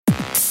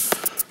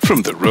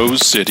From the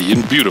Rose City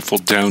in beautiful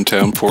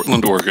downtown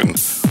Portland, Oregon,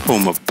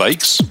 home of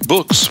bikes,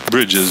 books,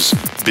 bridges,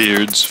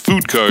 beards,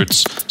 food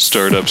carts,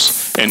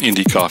 startups, and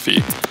indie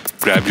coffee.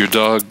 Grab your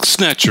dog,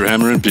 snatch your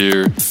hammer and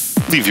beer,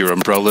 leave your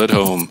umbrella at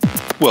home.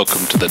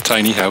 Welcome to the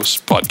Tiny House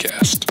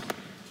Podcast.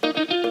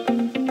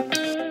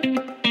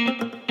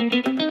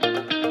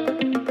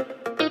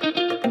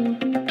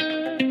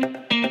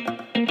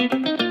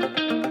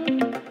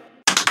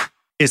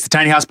 It's the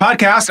Tiny House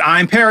Podcast.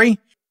 I'm Perry.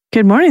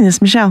 Good morning, this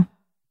is Michelle.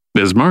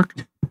 This is Mark.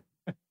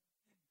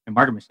 And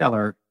Mark and Michelle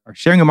are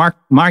sharing a mark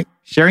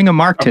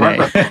today.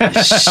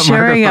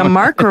 Sharing a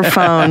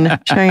microphone.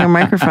 Sharing a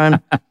microphone.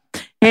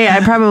 Hey, I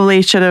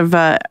probably should have.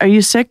 Are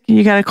you sick?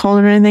 You got a cold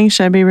or anything?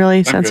 Should I be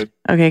really sensitive?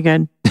 Okay,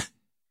 good.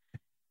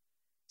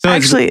 So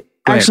actually,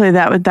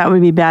 that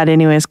would be bad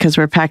anyways because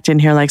we're packed in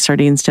here like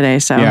sardines today.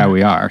 So yeah,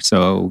 we are.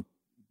 So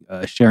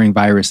sharing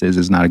viruses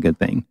is not a good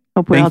thing.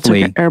 Hope we all took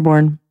it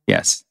airborne.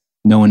 Yes,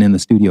 no one in the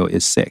studio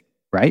is sick,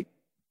 right?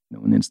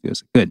 No one in the studio is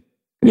sick. Good.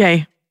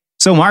 Yay.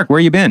 So, Mark, where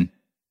you been?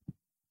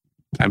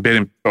 I've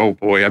been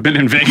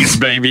in Vegas,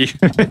 baby.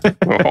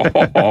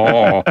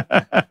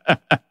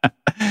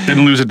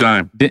 Didn't lose a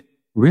dime.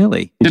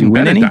 Really? Didn't you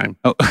win bet any? a dime.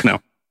 Oh, no.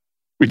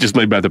 We just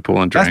laid by the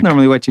pool and drank. That's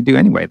normally what you do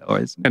anyway, though,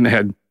 isn't it?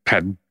 And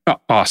had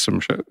awesome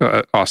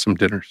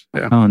dinners.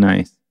 Yeah. Oh,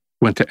 nice.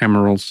 Went to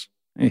Emerald's.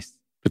 Nice.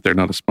 But they're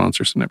not a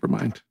sponsor, so never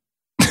mind.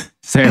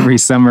 So every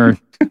summer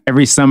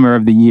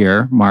of the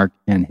year, Mark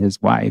and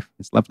his wife,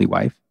 his lovely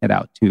wife, head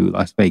out to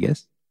Las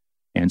Vegas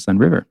and Sun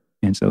River.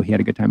 And so he had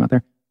a good time out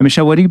there. And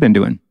Michelle, what have you been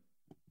doing?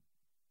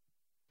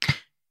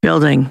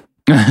 Building.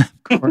 Of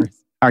course.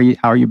 How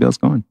are your bills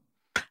going?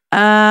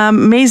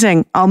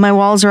 Amazing. All my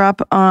walls are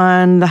up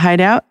on the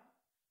hideout.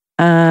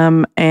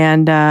 And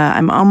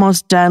I'm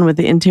almost done with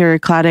the interior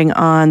cladding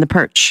on the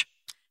perch.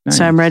 Nice.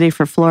 So I'm ready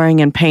for flooring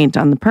and paint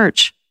on the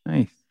perch.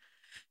 Nice.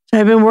 So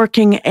I've been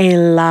working a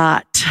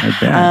lot.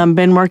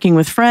 Been working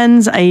with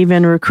friends. I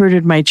even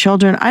recruited my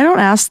children. I don't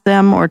ask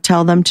them or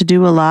tell them to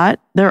do a lot.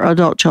 They're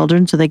adult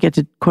children, so they get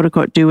to quote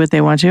unquote do what they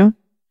want to.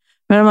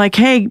 But I'm like,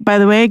 hey, by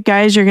the way,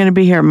 guys, you're going to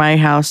be here at my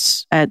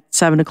house at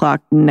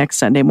 7:00 next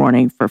Sunday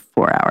morning for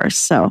 4 hours.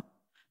 So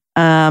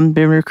been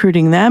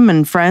recruiting them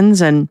and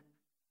friends. And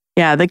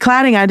yeah, the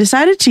cladding, I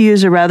decided to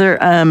use a rather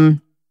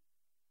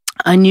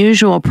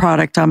unusual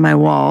product on my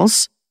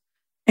walls.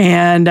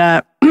 And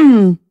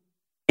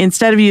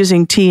instead of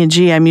using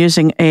T&G, I'm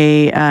using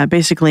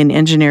basically an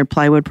engineered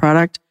plywood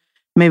product.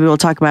 Maybe we'll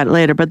talk about it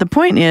later. But the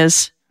point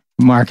is...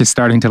 Mark is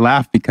starting to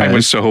laugh because... I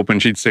was so hoping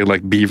she'd say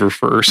like beaver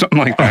fur or something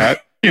like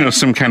that.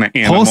 Some kind of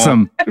animal.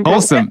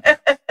 Wholesome.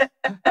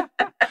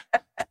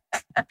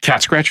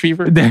 Cat scratch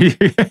fever?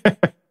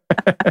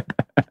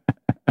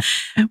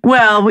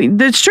 Well,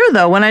 that's true,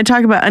 though. When I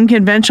talk about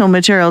unconventional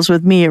materials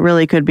with me, it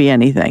really could be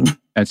anything.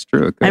 That's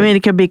true. I mean,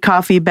 it could be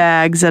coffee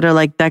bags that are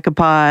like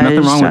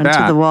decoupaged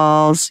onto the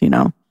walls,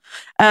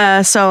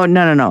 So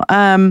no.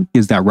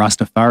 Is that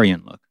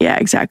Rastafarian look? Yeah,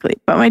 exactly.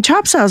 But my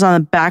chop saw is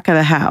on the back of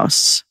the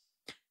house.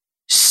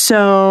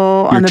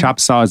 So your chop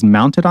saw is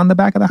mounted on the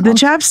back of the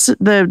house?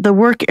 The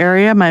work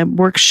area, my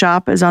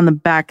workshop is on the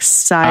back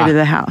side of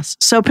the house.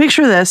 So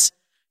picture this.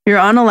 You're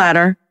on a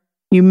ladder.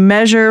 You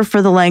measure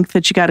for the length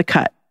that you got to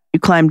cut. You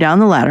climb down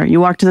the ladder. You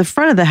walk to the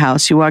front of the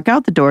house. You walk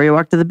out the door. You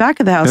walk to the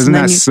back of the house. Doesn't and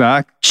then that you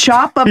suck?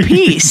 Chop a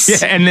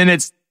piece. Yeah, and then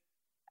it's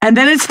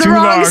the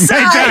wrong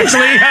size.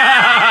 Exactly.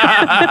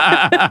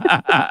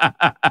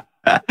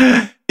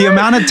 The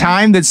amount of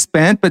time that's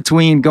spent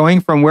between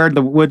going from where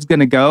the wood's going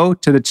to go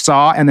to the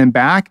saw and then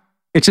back,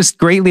 it just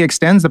greatly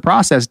extends the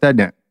process, doesn't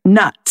it?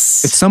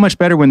 Nuts. It's so much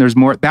better when there's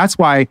more. That's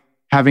why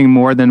having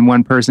more than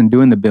one person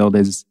doing the build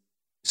is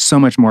so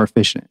much more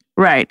efficient.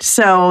 Right.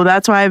 So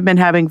that's why I've been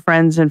having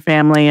friends and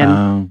family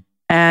and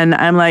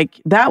I'm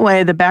like, that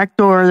way the back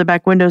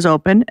window's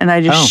open and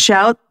I just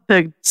shout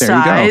the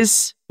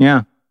size.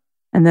 Yeah.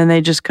 And then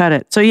they just cut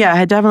it. So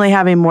yeah, definitely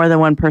having more than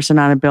one person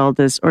on a build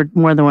or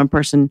more than one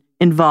person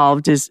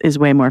involved is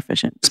way more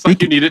efficient. It's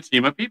like you need a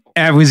team of people.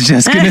 I was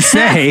just going to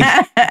say,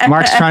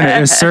 Mark's trying to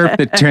usurp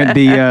the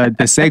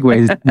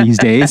segues these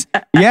days.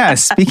 Yeah,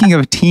 speaking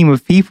of a team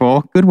of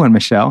people, good one,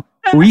 Michelle.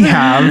 We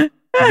have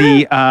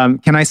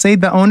can I say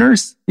the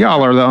owners?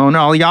 Y'all are the owner,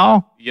 all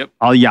y'all? Yep.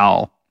 All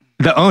y'all.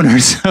 The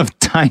owners of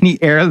Tiny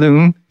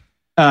Heirloom,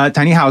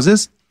 Tiny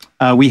Houses.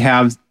 We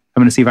have,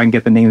 I'm going to see if I can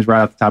get the names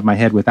right off the top of my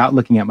head without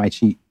looking at my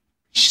cheat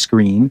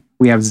screen.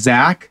 We have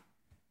Zach,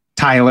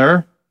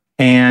 Tyler,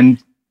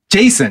 and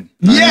Jason.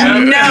 Yeah.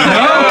 No.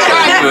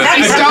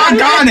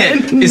 Doggone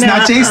it. It's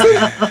not Jason?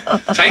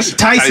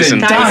 Tyson.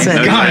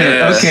 Got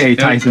it. Okay,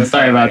 Tyson.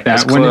 Sorry about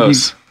that.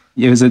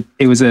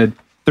 It was a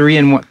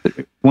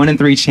 1 in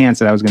 3 chance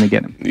that I was going to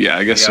get him. Yeah,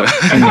 I guess so.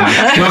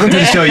 Welcome to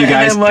the show, you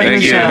guys.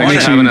 Thank you. Make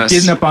sure you're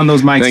getting up on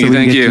those mics so we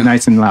can get you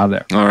nice and loud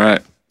there. All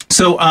right.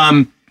 So,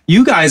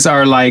 you guys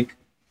are like,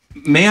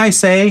 may I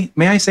say,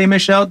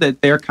 Michelle,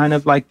 that they're kind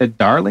of like the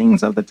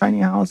darlings of the tiny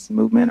house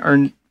movement,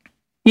 or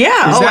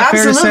yeah, is that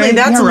fair to absolutely. say?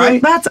 That's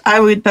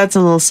right. That's a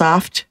little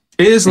soft.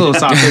 It is a little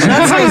soft. Isn't it?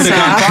 That's a little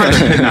soft.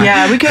 Couldn't I?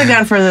 Yeah, we could have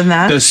gone further than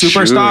that. The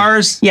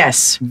superstars.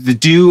 Yes.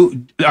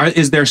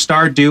 Is their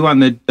star due on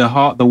the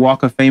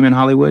Walk of Fame in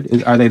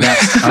Hollywood? Are they that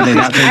famous?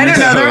 I don't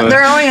know.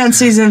 They're only on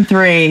season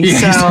 3,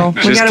 Yeah, so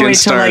we just gotta wait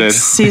till started. like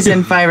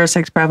season 5 or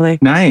 6 probably.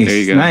 Nice. There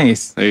you go.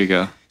 Nice. There you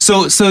go.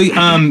 So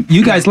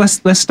you guys,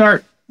 let's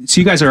start. So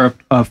you guys are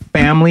a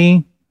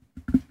family-run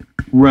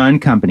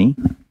company,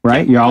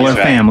 right? Y'all are That's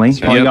right. family.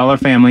 That's right. All Yep. y'all are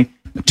family.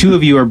 2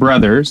 of you are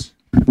brothers.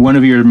 One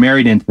of you are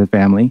married into the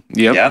family.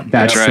 Yep. Yeah.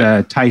 That's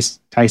right.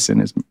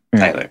 Tyson is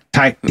married.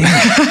 Tyler.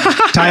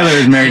 Tyler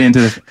is married into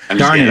the. I'm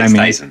just Darn it! kidding, I it's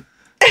mean, Tyson.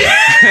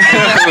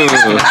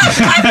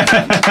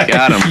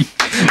 Got him.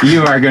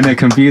 you are going to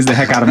confuse the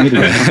heck out of me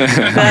today.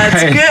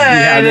 That's good.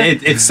 Yeah,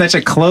 it's such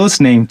a close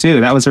name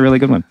too. That was a really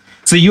good one.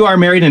 So you are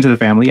married into the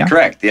family, yeah?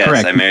 Correct. Yes,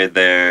 Correct. I married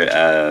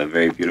their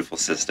very beautiful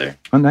sister.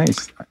 Oh,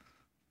 nice.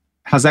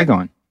 How's that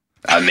going?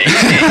 Amazing.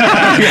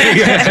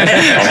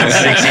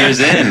 Almost 6 years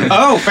in.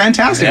 Oh,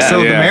 fantastic. Yeah. So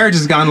the Yeah. marriage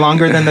has gone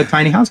longer than the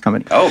tiny house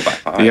company. Oh, by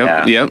far.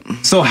 Yep. Yeah. Yep.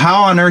 So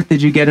how on earth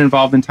did you get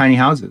involved in tiny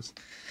houses?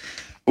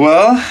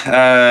 Well,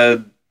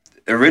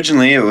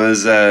 originally it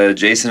was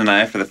Jason and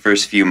I for the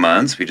first few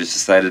months. We just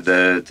decided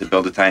to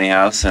build a tiny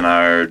house in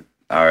our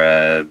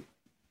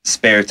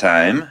spare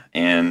time,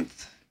 and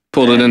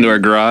Pulled it into our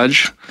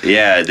garage.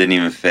 yeah, it didn't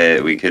even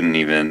fit. We couldn't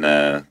even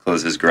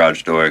close his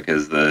garage door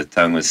because the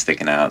tongue was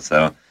sticking out.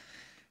 So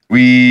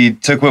we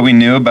took what we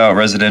knew about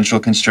residential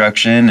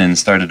construction and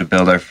started to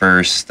build our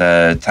first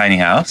tiny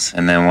house.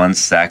 And then once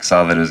Zach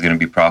saw that it was going to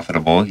be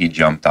profitable, he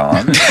jumped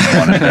on and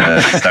wanted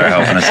to start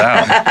helping us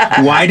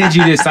out. Why did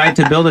you decide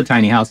to build a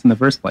tiny house in the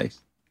first place?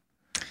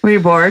 Were you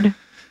bored?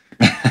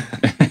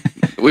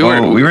 We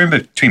Well, were. we were in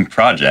between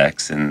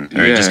projects and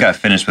Yeah. just got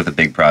finished with a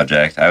big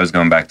project. I was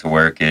going back to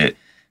work at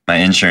my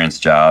insurance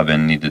job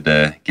and needed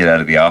to get out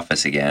of the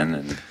office again.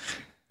 And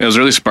It was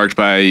really sparked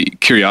by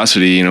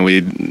curiosity. You know,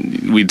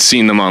 we'd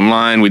seen them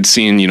online. We'd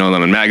seen,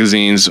 them in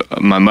magazines.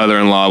 My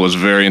mother-in-law was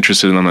very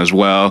interested in them as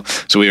well.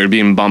 So we were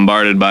being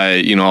bombarded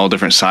by, all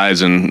different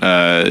sides. And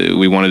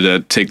we wanted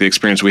to take the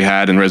experience we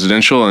had in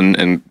residential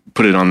and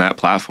put it on that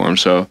platform.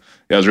 So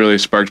yeah, it was really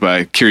sparked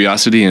by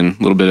curiosity and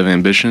a little bit of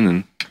ambition.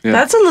 And yeah.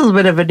 That's a little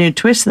bit of a new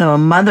twist, though. A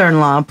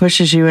mother-in-law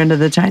pushes you into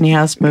the tiny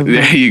house movement.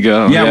 There you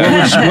go.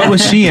 Yeah. What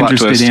was she Plot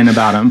interested twist. in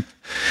about them?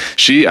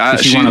 She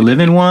Does she want to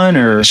live in one,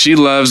 or She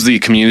loves the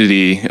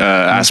community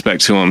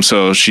aspect to them,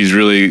 so she's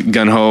really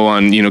gun ho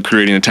on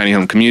creating the tiny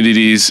home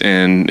communities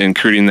and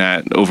creating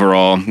that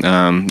overall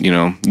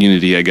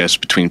unity, I guess,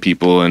 between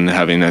people and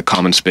having a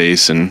common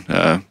space and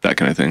that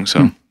kind of thing.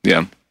 So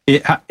yeah,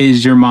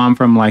 is your mom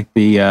from like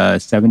the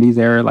 70s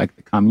era, like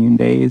the commune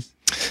days?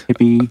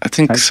 Hippie? I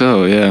think type?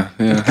 so. Yeah.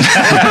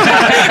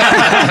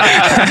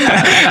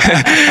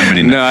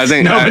 Nobody No, I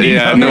think Nobody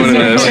no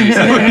knows.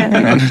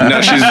 one knows.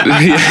 No, she's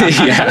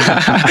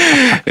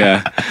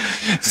yeah.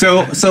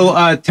 So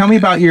tell me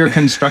about your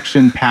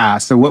construction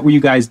past. So what were you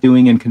guys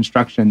doing in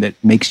construction that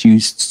makes you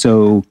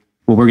so,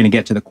 well, we're going to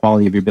get to the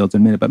quality of your builds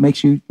in a minute, but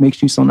makes you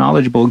so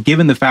knowledgeable,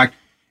 given the fact,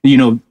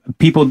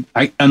 people,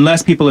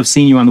 unless people have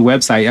seen you on the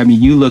website, I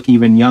mean, you look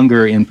even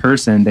younger in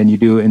person than you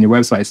do in your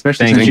website,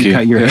 especially since Thank you you.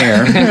 cut your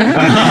hair.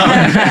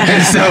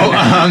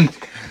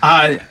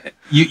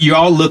 You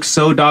all look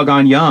so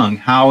doggone young.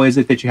 How is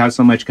it that you have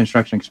so much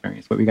construction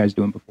experience? What were you guys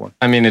doing before?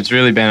 I mean, it's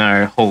really been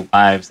our whole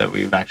lives that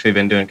we've actually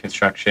been doing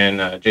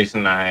construction. Jason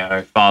and I,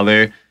 our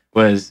father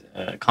was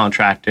a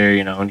contractor,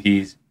 and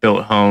he's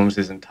built homes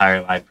his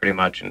entire life pretty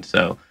much. And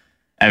so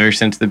ever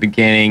since the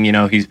beginning,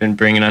 he's been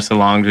bringing us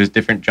along to his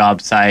different job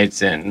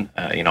sites and,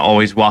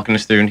 always walking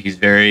us through. And he's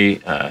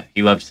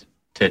he loves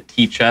to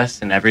teach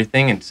us and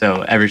everything. And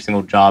so every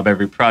single job,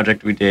 every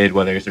project we did,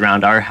 whether it's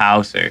around our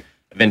house or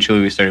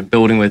eventually we started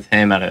building with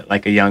him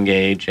at a young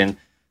age. And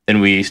then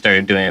we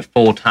started doing it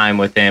full time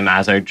with him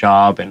as our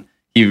job. And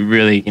he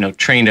really,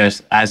 trained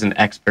us as an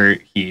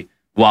expert. He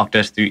walked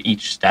us through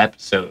each step.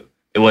 So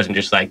it wasn't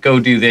just like, go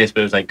do this,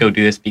 but it was like, go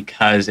do this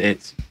because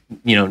it's,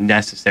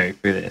 necessary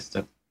for this.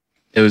 So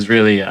it was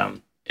really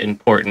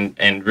important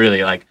and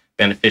really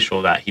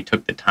beneficial that he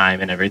took the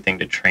time and everything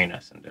to train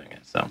us in doing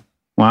it. So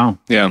Wow.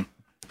 Yeah.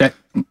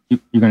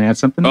 You're going to add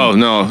something? Oh,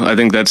 no, I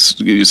think that's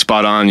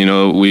spot on.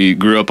 We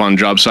grew up on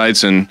job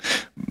sites, and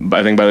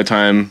I think by the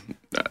time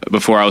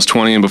before I was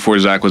 20 and before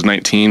Zach was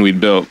 19, we'd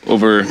built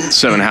over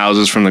 7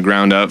 houses from the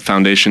ground up,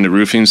 foundation to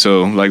roofing.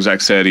 So like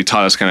Zach said, he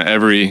taught us kind of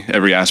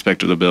every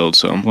aspect of the build.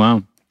 So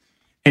Wow.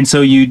 And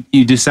so you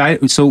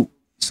decide, so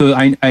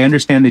I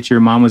understand that your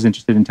mom was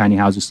interested in tiny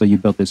houses, so you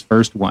built this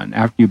first one.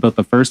 After you built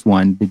the first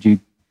one, did you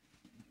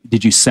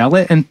sell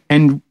it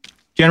and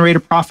generate a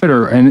profit,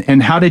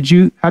 and how did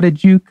you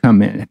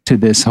come into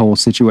this whole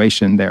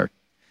situation there,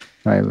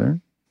 Tyler?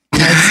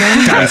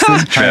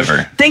 Tyson.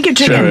 Trevor. Think of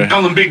chicken. Trevor.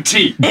 Call him Big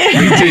T.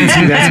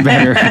 That's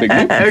better.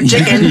 Or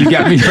chicken. You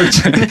got me for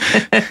chicken.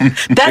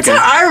 That's how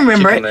I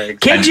remember chicken it. eggs.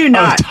 Kid you Oh,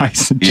 not.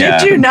 Tyson. Yeah.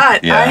 Kid you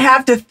not. Yeah. I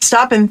have to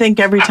stop and think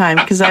every time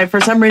because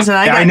for some reason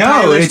I got I know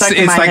Tyler it's stuck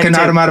in my like head an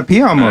too.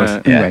 onomatopoeia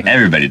almost. Yeah, Anyway,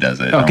 everybody does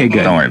it. okay,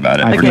 good. Don't worry about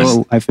it.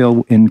 I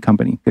feel in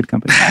company, good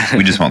company.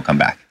 We just won't come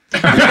back. We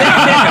get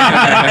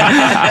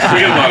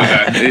a lot of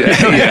that.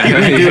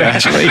 We do,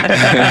 actually.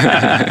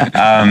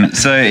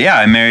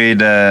 I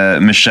married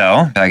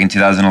Michelle back in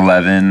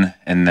 2011,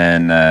 and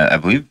then I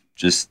believe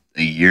just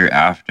a year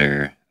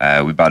after,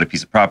 we bought a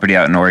piece of property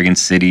out in Oregon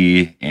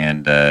City,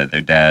 and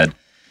their dad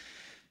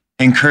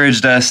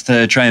encouraged us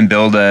to try and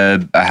build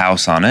a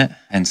house on it.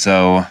 And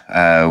so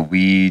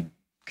we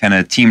kind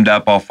of teamed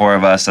up, all four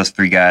of us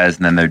three guys,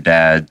 and then their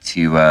dad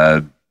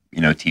to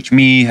teach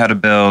me how to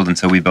build. And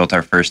so we built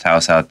our first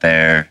house out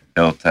there,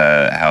 built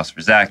a house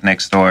for Zach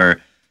next door.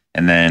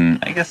 And then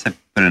I guess I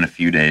put in a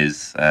few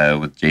days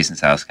with Jason's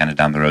house kind of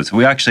down the road. So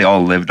we actually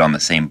all lived on the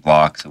same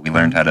block. So we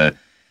learned how to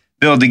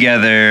build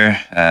together.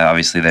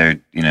 Obviously they're,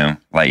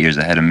 light years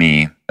ahead of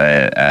me.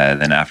 But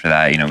then after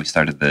that, we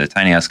started the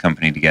tiny house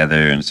company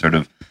together and sort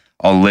of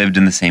all lived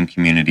in the same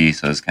community.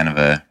 So it's kind of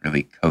a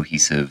really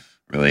cohesive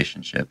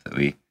relationship that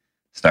we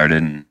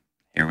started, and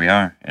here we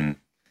are. And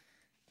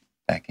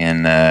back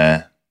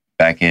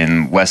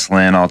in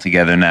Westland all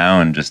together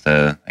now, and just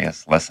I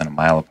guess less than a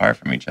mile apart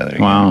from each other.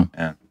 Wow.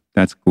 Yeah.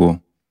 That's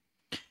cool.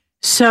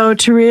 So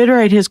to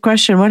reiterate his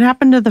question, what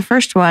happened to the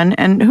first one?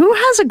 And who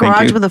has a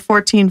garage with a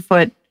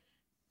 14-foot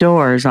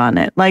doors on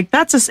it? Like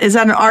is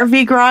that an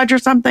RV garage or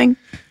something?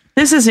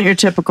 This isn't your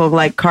typical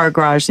car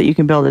garage that you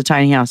can build a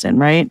tiny house in,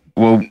 right?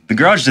 Well, the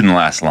garage didn't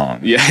last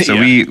long. Yeah. So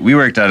we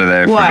worked out of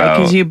there for Why? about...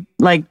 Because you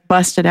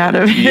busted out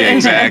of it? Yeah,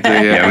 exactly.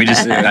 Yeah. We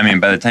just,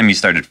 by the time you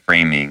started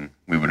framing,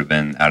 we would have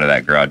been out of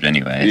that garage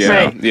anyway. Yeah. So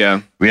Right.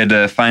 Yeah. we had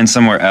to find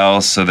somewhere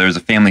else. So there was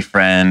a family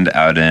friend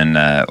out in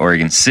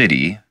Oregon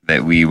City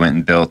that we went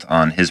and built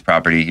on his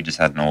property. He just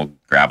had an old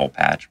gravel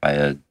patch by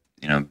a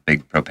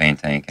big propane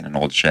tank and an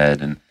old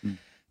shed. And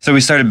so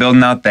we started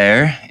building out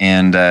there.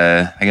 And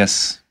I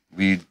guess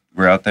we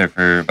were out there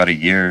for about a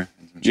year.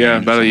 Yeah,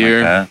 about a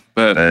year. Like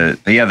but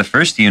yeah, the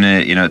first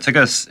unit, it took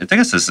us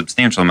a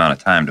substantial amount of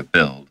time to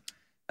build.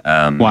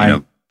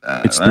 Why?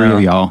 It's three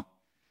of y'all,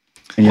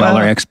 and y'all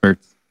are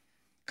experts.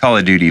 Call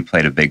of Duty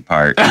played a big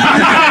part.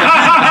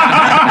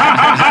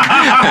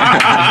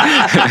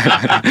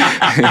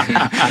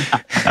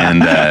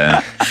 And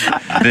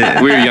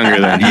we were younger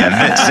then.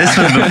 Yeah, this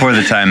was before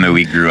the time that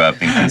we grew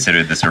up and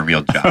considered this a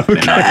real job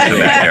and not just a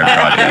backyard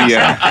project.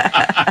 Yeah.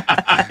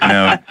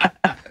 So,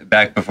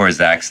 back before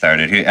Zach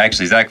started,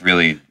 Zach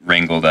really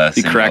wrangled us.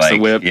 He cracks the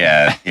whip.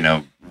 Yeah,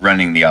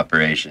 running the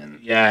operation.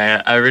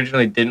 Yeah, I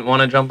originally didn't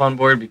want to jump on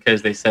board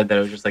because they said that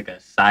it was just like a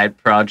side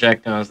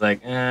project, and I was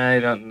like,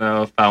 I don't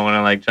know if I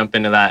want to jump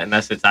into that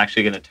unless it's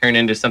actually going to turn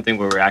into something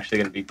where we're actually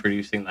going to be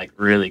producing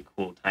really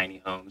cool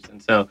tiny homes.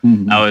 And so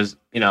I was,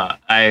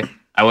 I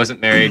wasn't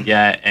married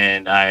yet,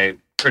 and I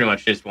pretty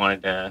much just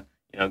wanted to,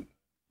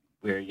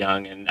 we were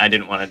young, and I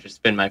didn't want to just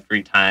spend my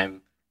free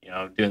time,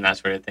 doing that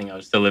sort of thing. I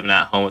was still living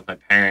at home with my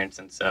parents,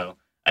 and so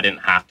I didn't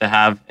have to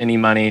have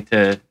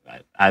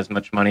as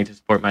much money to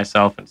support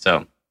myself. And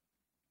so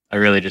I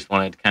really just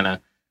wanted to kind of,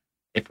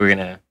 if we're going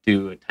to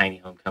do a tiny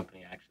home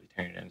company, actually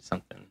turn it into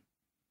something.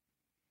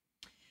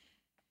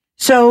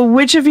 So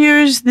which of you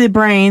is the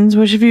brains,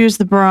 which of you is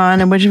the brawn,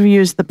 and which of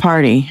you is the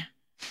party?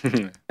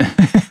 Good I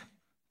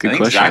think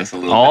question. Zach's a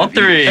little All bit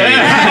of three.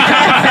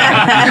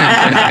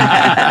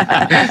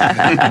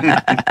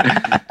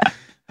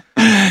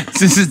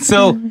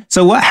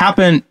 So what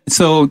happened?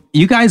 So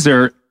you guys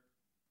are.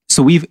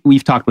 So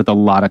we've talked with a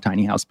lot of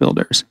tiny house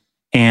builders,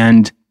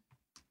 and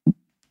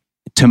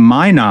to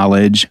my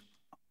knowledge,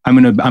 I'm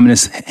gonna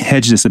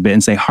hedge this a bit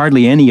and say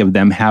hardly any of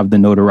them have the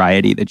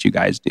notoriety that you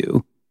guys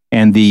do,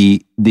 and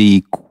the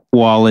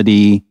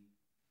quality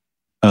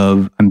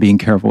of. I'm being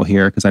careful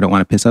here because I don't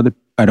want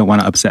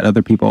to upset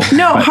other people.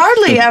 No,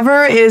 hardly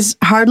ever is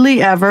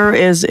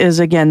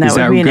again, that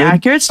would be an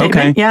accurate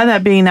statement. Okay. Yeah,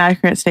 that being an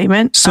accurate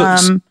statement.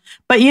 So,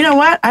 but you know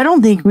what? I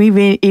don't think we've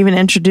even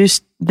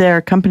introduced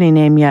their company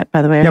name yet,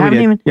 by the way. yeah, we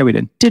did. Yeah, we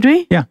did. Did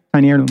we? Yeah,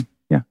 Tiny Heirloom.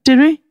 Yeah. Did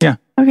we? Yeah.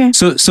 Okay.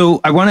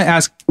 So I want to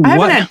ask. I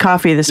haven't had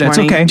coffee this That's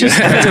morning. okay. Just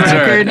for the That's all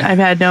record, right. I've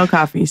had no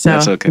coffee. So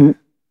That's okay.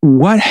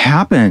 What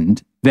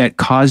happened that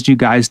caused you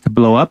guys to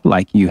blow up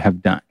like you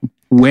have done?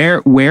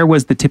 Where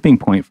was the tipping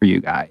point for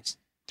you guys?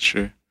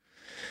 Sure.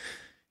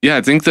 Yeah,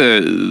 I think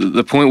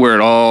the point where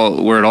it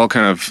all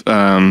kind of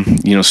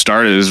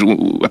started is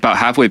about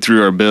halfway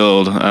through our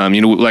build.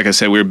 Like I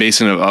said, we were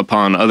basing it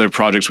upon other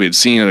projects we had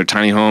seen, other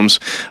tiny homes.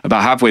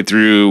 About halfway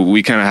through,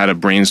 we kind of had a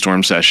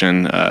brainstorm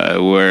session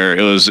where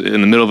it was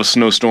in the middle of a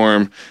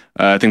snowstorm.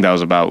 I think that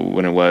was about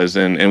when it was,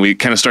 and we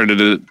kind of started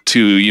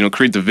to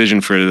create the vision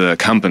for the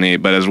company,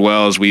 but as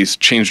well as we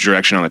changed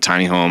direction on the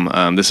tiny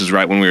home. This is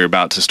right when we were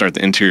about to start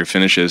the interior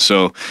finishes,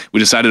 so we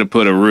decided to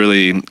put a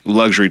really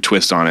luxury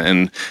twist on it,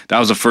 and that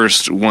was the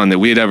first one that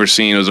we had ever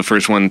seen. It was the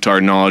first one, to our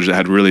knowledge, that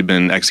had really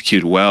been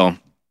executed well.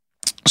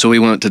 So we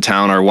went to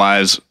town. Our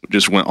wives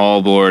just went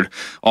all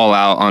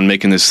out on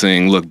making this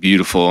thing look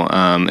beautiful,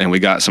 and we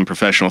got some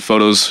professional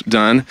photos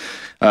done.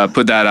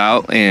 Put that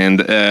out, and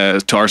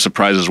to our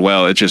surprise as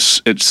well, it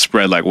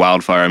spread like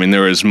wildfire. I mean,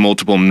 there was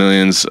multiple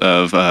millions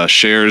of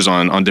shares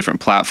on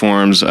different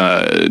platforms.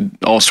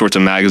 All sorts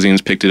of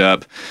magazines picked it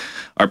up.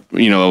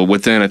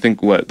 Within, I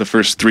think, the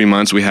first 3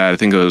 months we had, I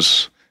think it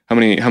was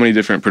how many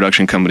different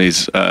production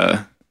companies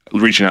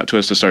reaching out to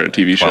us to start a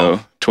TV show.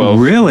 12.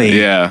 Really?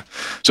 Yeah.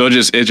 So it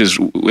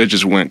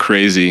just went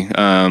crazy.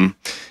 So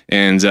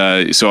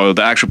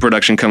the actual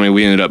production company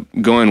we ended up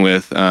going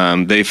with,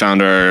 they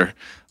found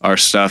our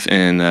stuff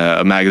in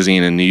a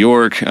magazine in New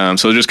York.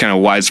 So it just kind of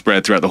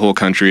widespread throughout the whole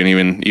country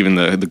and even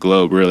the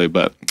globe, really.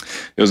 But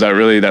it was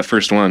that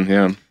first one.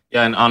 Yeah.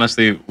 Yeah. And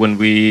honestly, when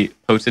we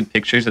posted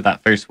pictures of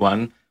that first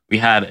one, we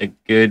had a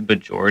good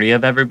majority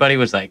of everybody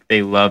was like,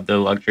 they loved the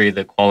luxury,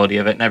 the quality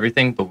of it and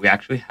everything. But we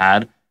actually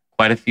had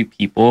quite a few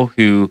people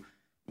who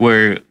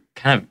were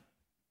kind of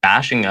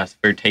bashing us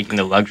for taking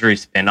the luxury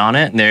spin on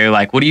it. And they're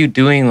like, what are you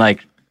doing?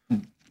 Like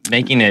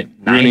making it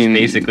nice,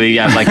 basically.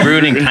 Yeah. Like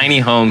ruining tiny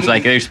homes.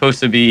 Like they're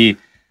supposed to be.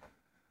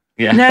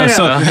 Yeah. No.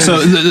 So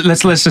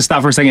let's just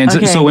stop for a second.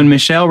 Okay. So when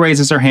Michelle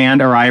raises her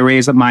hand or I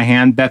raise up my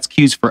hand, that's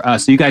cues for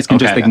us. So you guys can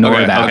just ignore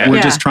that.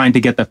 We're just trying to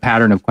get the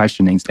pattern of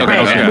questioning.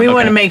 Right. We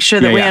want to make sure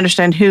that we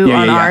understand who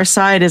on our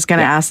side is going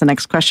to ask the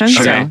next question.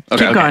 So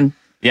keep going.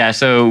 Yeah,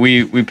 so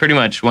we pretty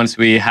much, once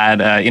we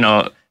had,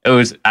 it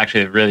was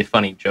actually a really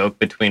funny joke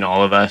between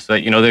all of us.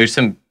 But, there's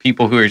some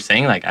people who are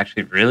saying, like,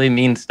 actually really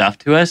mean stuff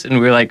to us. And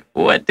we're like,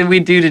 what did we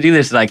do to do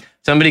this? Like,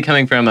 somebody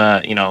coming from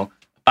a,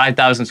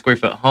 5,000 square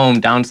foot home,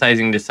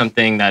 downsizing to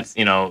something that's,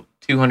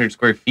 200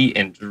 square feet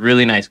and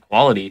really nice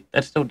quality,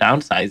 that's still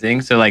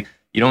downsizing. So, like,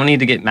 you don't need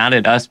to get mad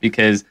at us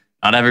because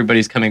not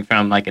everybody's coming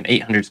from, like, an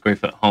 800 square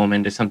foot home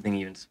into something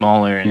even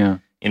smaller.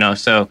 And,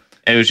 so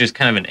it was just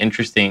kind of an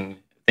interesting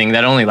thing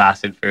that only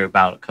lasted for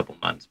about a couple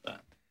months.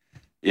 But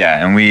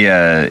yeah, and we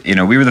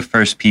were the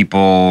first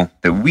people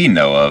that we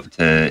know of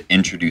to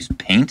introduce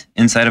paint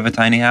inside of a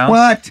tiny house.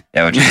 What?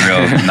 Yeah, which is a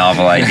real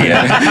novel idea.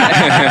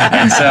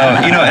 And so,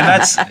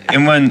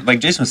 and when,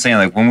 like Jason was saying,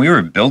 like when we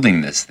were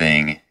building this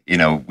thing,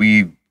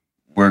 we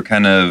were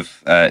kind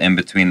of in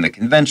between the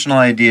conventional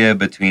idea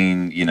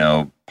between,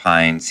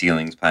 pine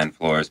ceilings, pine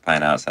floors,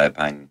 pine outside,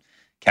 pine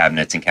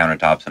cabinets and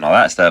countertops and all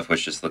that stuff,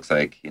 which just looks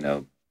like,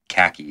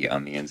 khaki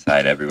on the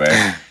inside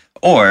everywhere.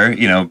 Or,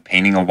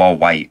 painting a wall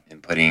white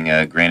and putting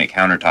a granite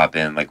countertop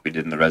in like we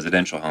did in the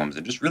residential homes,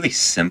 and just really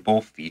simple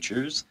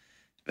features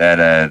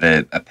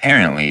that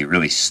apparently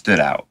really stood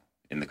out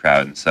in the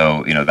crowd. And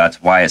so,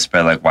 that's why it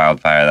spread like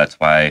wildfire. That's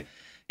why,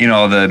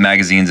 all the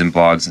magazines and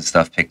blogs and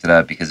stuff picked it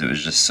up, because it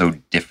was just so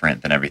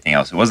different than everything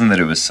else. It wasn't that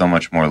it was so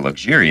much more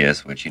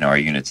luxurious, which, our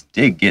units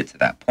did get to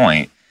that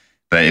point,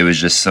 but it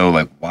was just so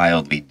like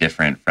wildly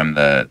different from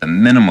the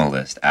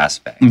minimalist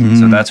aspect. Mm-hmm.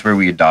 So that's where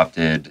we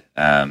adopted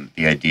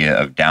the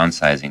idea of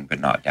downsizing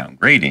but not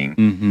downgrading.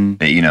 Mm-hmm.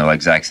 That,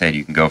 like Zach said,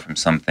 you can go from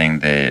something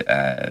that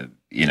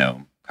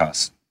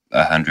costs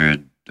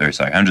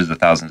hundreds of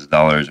thousands of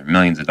dollars or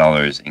millions of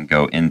dollars and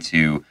go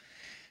into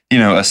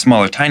a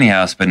smaller tiny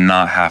house, but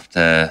not have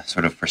to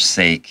sort of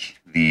forsake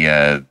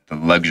the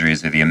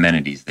luxuries or the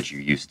amenities that you're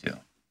used to.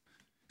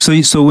 So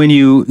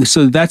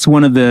that's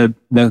one of the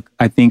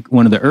I think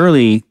one of the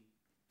early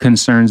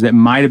concerns that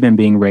might have been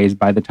being raised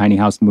by the tiny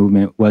house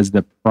movement was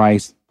the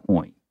price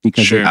point,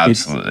 because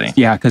absolutely,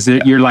 because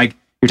you're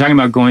talking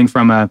about going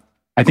from I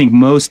think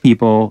most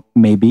people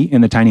maybe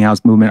in the tiny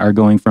house movement are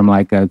going from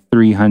like a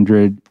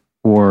 $300,000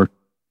 or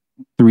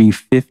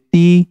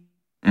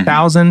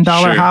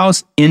 $350,000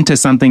 house into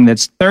something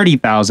that's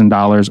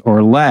 $30,000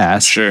 or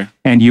less. Sure.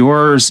 And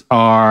yours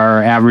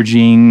are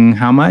averaging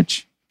how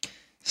much?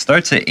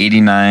 Starts at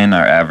 89.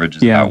 Our average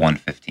is about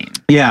 115.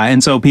 Yeah.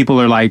 And so people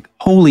are like,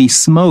 holy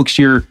smokes,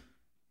 the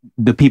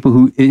people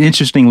who,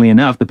 interestingly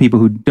enough, the people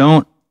who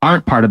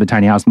aren't part of the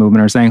tiny house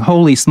movement are saying,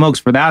 holy smokes,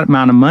 for that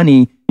amount of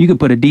money, you could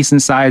put a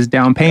decent sized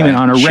down payment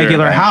on a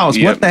regular house.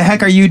 Yep. What the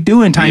heck are you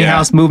doing, tiny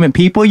house movement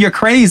people? You're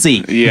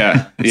crazy.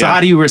 Yeah. So how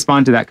do you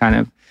respond to that kind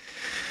of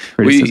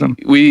criticism?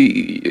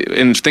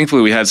 And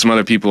thankfully we had some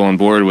other people on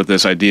board with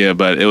this idea,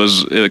 but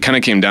it kind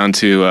of came down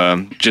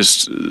to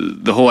just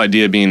the whole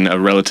idea being a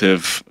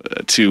relative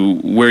to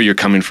where you're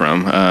coming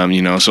from.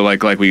 So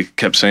like we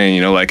kept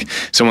saying, like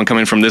someone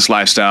coming from this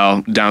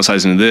lifestyle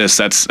downsizing to this,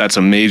 that's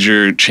a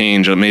major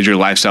change, a major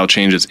lifestyle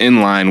change that's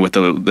in line with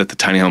the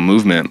tiny home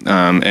movement.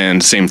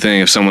 And same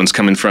thing if someone's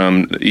coming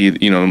from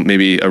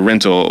maybe a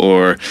rental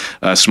or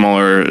a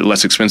smaller,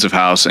 less expensive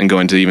house and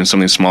going to even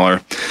something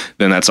smaller,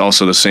 then that's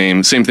also the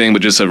same thing,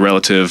 but just a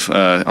relative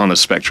on the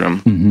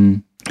spectrum. Mm-hmm.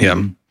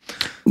 Yeah.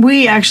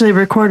 We actually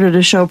recorded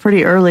a show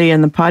pretty early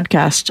in the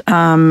podcast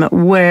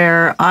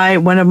where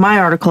one of my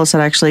articles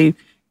had actually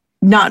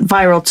not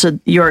viral to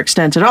your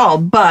extent at all,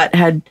 but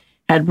had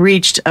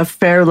reached a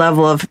fair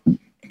level of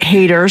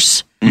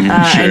haters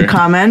and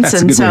comments.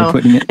 That's a good way of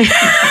putting it.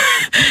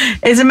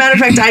 As a matter of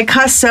fact, I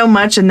cussed so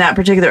much in that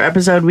particular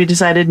episode, we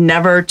decided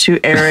never to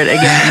air it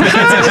again,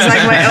 because it was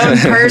like my own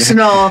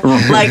personal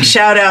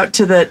shout out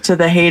to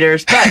the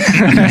haters. But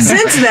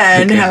since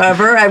then,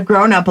 however, I've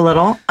grown up a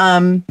little,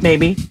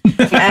 maybe,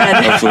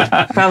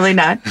 and probably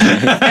not.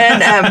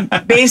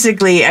 And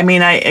basically, I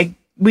mean,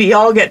 we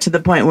all get to the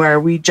point where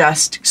we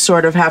just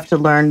sort of have to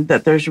learn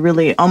that there's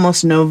really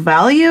almost no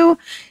value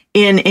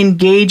in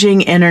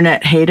engaging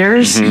internet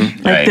haters.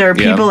 Like Right. there are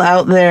people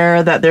out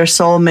there that their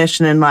sole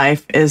mission in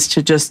life is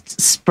to just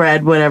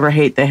spread whatever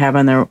hate they have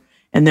in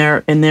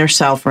their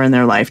self or in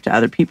their life to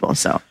other people.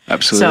 So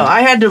Absolutely. So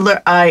I had to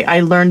learn.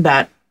 I learned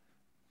that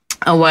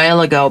a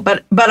while ago.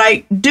 But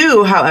I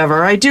do,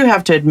 however, I do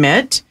have to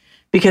admit,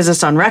 because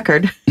it's on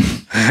record,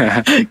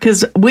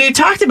 because we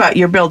talked about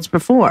your builds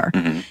before,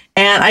 and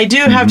I do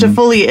have to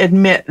fully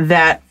admit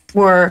that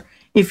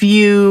if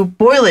you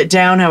boil it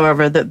down,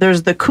 however, that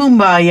there's the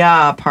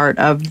kumbaya part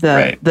of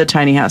the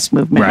tiny house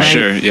movement, right?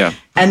 Sure, yeah.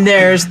 And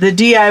there's the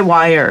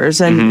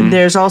DIYers, and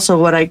there's also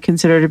what I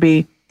consider to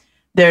be,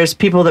 there's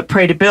people that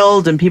pray to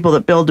build and people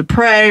that build to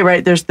pray,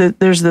 right? There's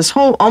this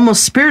whole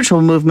almost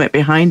spiritual movement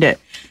behind it.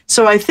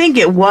 So I think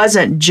it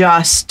wasn't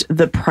just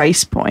the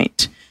price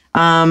point.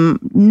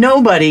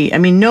 Nobody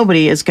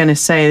is going to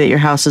say that your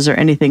houses are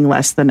anything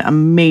less than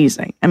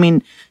amazing. I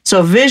mean,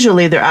 so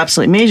visually they're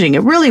absolutely amazing.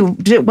 It really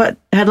did what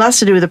had less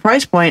to do with the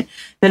price point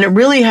than it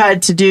really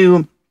had to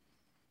do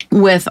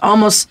with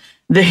almost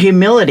the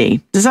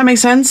humility. Does that make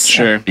sense?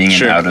 Sure. Being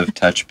an out of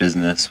touch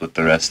business with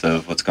the rest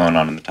of what's going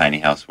on in the tiny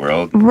house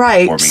world.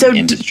 Right. So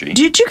industry.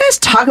 Did you guys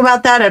talk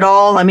about that at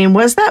all? I mean,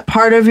 was that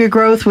part of your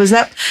growth?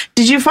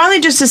 Did you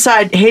finally just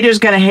decide haters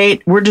going to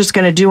hate, we're just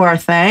going to do our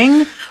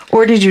thing?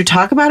 Or did you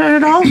talk about it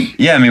at all?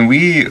 Yeah, I mean,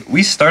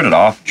 we started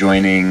off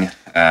joining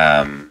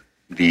a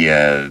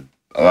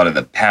lot of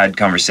the pad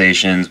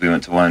conversations. We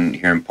went to one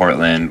here in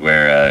Portland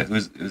where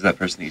who's that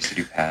person that used to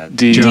do pads?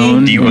 D.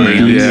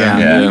 Williams.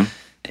 Yeah.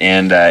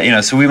 And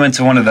so we went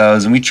to one of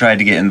those, and we tried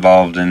to get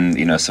involved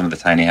in some of the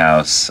tiny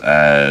house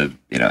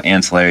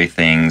ancillary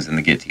things and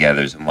the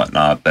get-togethers and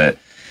whatnot. But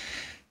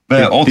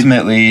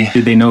ultimately,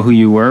 did they know who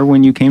you were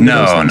when you came to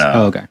those things? No.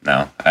 Oh, okay.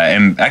 No.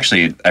 And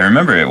actually, I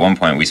remember at one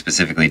point we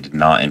specifically did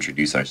not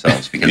introduce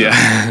ourselves because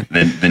of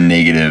the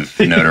negative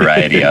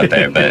notoriety out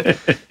there.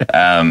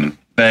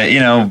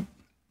 But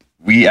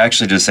we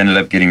actually just ended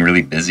up getting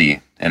really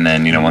busy. And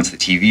then, once the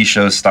TV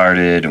show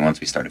started and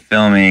once we started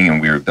filming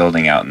and we were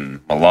building out in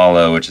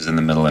Malala, which is in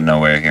the middle of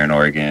nowhere here in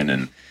Oregon.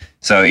 And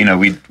so,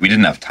 we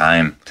didn't have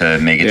time to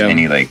make it to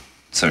any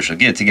social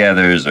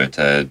get-togethers or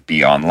to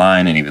be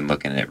online and even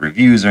looking at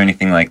reviews or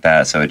anything like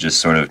that. So it just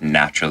sort of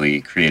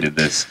naturally created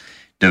this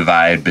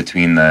divide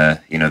between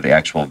the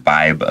actual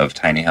vibe of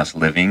tiny house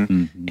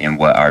living and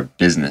what our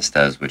business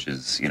does, which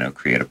is,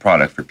 create a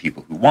product for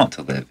people who want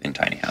to live in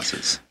tiny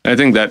houses. I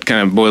think that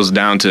kind of boils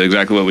down to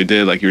exactly what we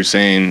did. Like you were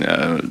saying,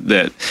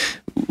 that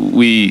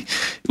we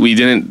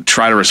didn't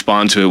try to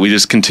respond to it. We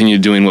just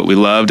continued doing what we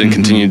loved and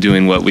continued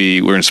doing what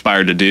we were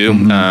inspired to do.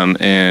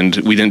 And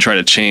we didn't try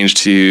to change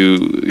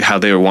to how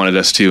they wanted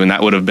us to. And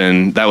that would have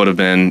been,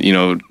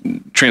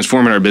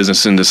 transforming our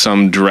business into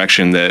some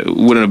direction that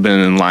wouldn't have been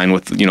in line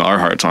with, our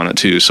hearts on it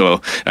too.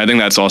 So I think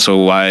that's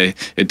also why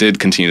it did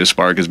continue to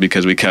spark, is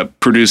because we kept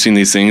producing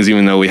these things,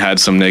 even though we had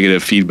some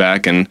negative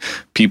feedback, and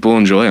people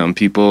enjoy them.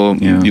 People,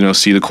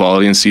 see the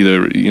quality and see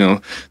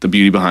the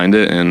beauty behind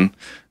it. And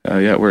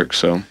it works.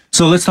 So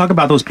let's talk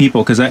about those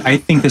people, because I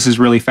think this is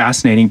really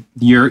fascinating.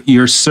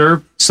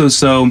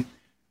 So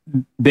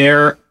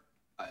there,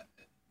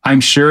 I'm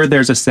sure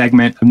there's a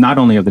segment of not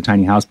only of the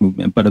tiny house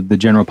movement, but of the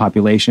general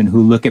population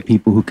who look at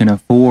people who can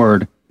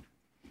afford,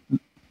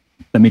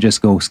 let me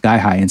just go sky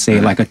high and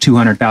say like a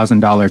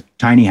 $200,000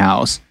 tiny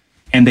house.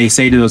 And they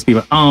say to those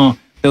people, oh,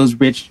 those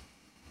rich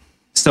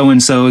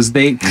so-and-sos,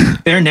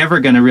 they're never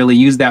going to really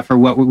use that for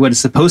what it's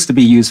supposed to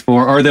be used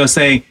for. Or they'll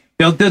say,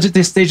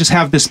 they just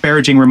have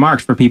disparaging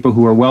remarks for people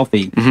who are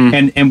wealthy.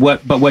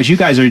 But what you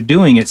guys are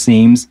doing, it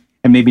seems,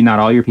 and maybe not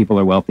all your people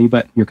are wealthy,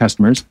 but your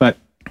customers, but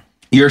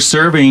you're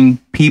serving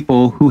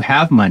people who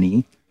have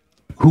money,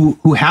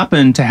 who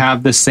happen to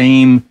have the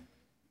same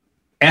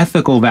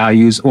ethical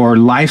values or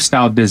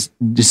lifestyle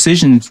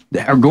decisions,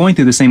 are going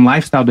through the same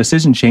lifestyle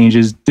decision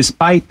changes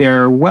despite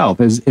their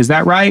wealth. Is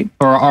that right?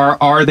 Or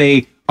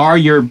are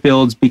your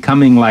builds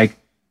becoming like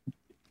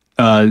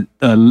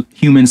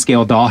human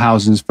scale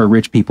dollhouses for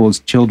rich people's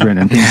children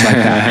and things like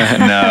that?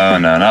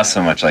 No, not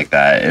so much like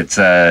that. It's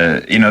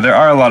there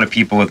are a lot of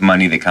people with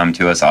money that come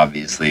to us,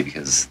 obviously,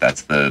 because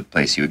that's the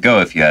place you would go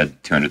if you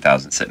had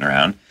 $200,000 sitting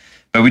around.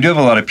 But we do have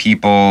a lot of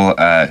people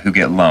who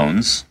get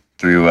loans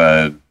through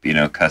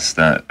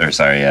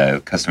customary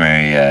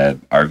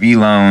RV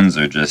loans,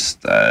 or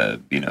just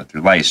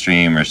through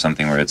Lightstream or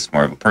something where it's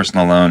more of a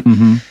personal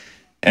loan.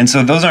 And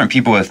so those aren't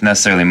people with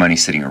necessarily money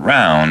sitting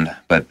around,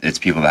 but it's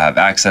people that have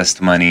access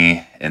to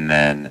money. And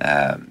then,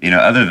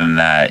 other than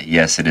that,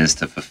 yes, it is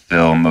to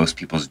fulfill most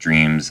people's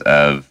dreams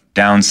of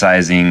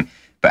downsizing,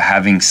 but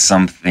having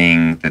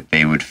something that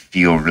they would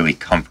feel really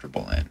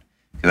comfortable in.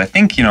 Because I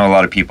think, a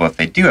lot of people, if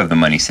they do have the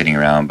money sitting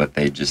around, but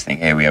they just think,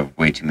 hey, we have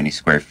way too many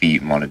square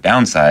feet and want to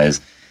downsize,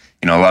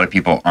 a lot of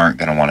people aren't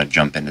going to want to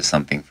jump into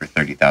something for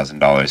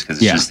 $30,000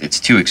 because it's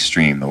too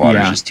extreme. The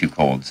water's just too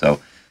cold. So,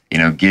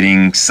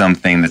 getting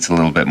something that's a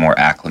little bit more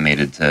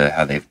acclimated to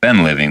how they've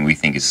been living, we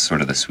think is sort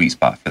of the sweet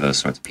spot for those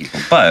sorts of people.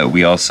 But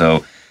we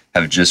also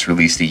have just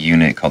released a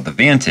unit called the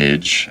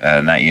Vantage,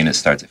 and that unit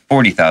starts at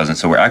 $40,000.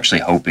 So we're actually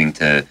hoping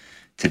to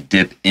to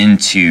dip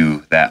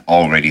into that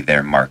already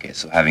there market.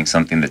 So having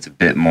something that's a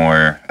bit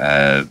more,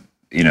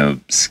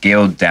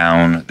 scaled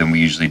down than we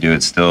usually do.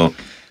 It's still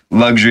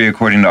luxury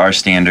according to our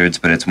standards,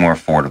 but it's more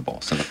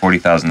affordable. So the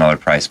 $40,000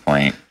 price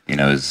point,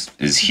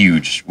 is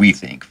huge, we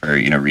think, for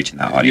reaching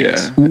that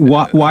audience.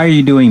 Yeah. Why are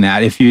you doing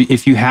that? If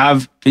you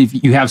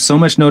have so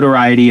much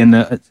notoriety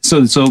and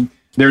so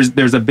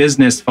there's a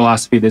business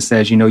philosophy that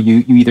says you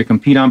either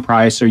compete on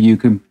price or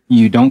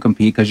you don't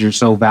compete because you're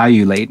so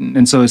value laden.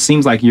 And so it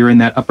seems like you're in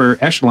that upper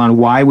echelon.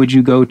 Why would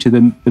you go to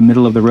the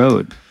middle of the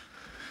road?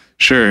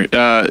 Sure.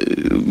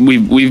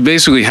 We've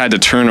basically had to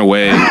turn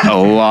away a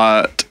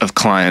lot of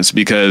clients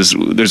because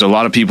there's a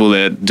lot of people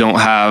that don't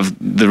have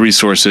the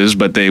resources,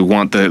 but they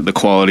want the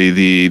quality,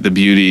 the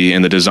beauty,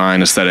 and the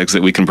design aesthetics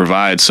that we can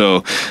provide.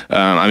 So,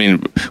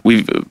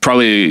 we've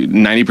probably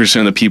 90%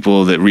 of the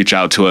people that reach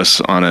out to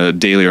us on a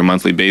daily or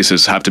monthly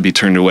basis have to be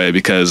turned away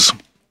because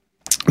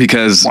they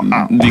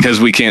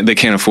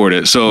can't afford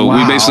it. So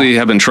we basically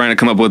have been trying to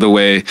come up with a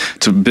way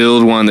to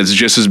build one that's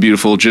just as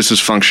beautiful, just as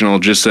functional,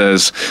 just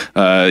as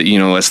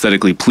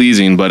aesthetically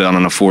pleasing, but on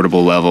an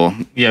affordable level.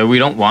 Yeah, we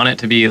don't want it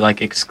to be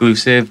like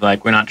exclusive.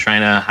 Like we're not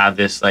trying to have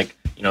this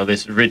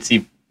this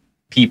ritzy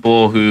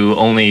people who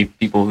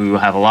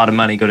have a lot of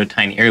money go to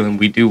Tiny Heirloom.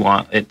 We do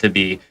want it to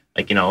be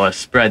a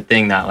spread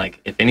thing that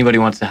if anybody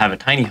wants to have a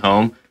tiny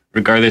home,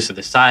 regardless of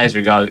the size,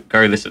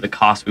 regardless of the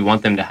cost, we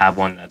want them to have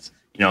one that's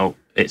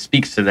it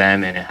speaks to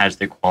them and it has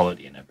their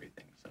quality and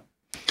everything. So,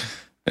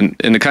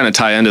 and to kind of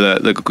tie into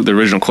the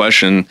original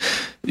question,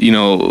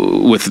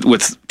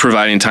 with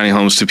providing tiny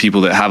homes to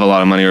people that have a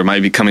lot of money or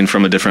might be coming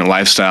from a different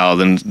lifestyle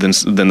than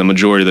the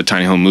majority of the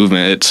tiny home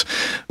movement,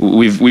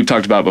 we've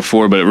talked about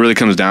before, but it really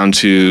comes down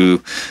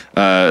to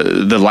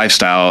the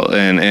lifestyle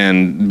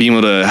and being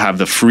able to have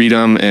the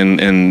freedom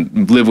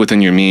and live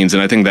within your means.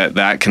 And I think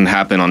that can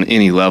happen on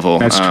any level.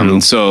 That's true.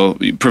 So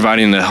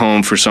providing a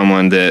home for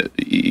someone that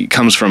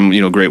comes from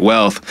great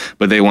wealth,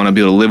 but they want to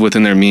be able to live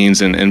within their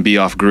means and be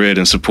off grid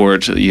and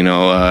support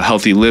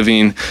healthy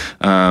living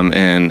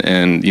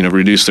and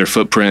reduce their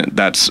footprint.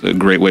 That's a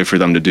great way for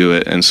them to do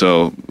it. And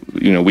so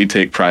we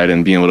take pride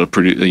in being able to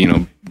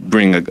produce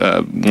bring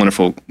a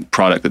wonderful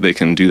product that they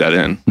can do that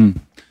in.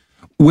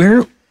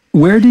 Where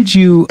did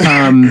you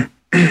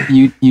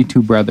you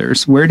two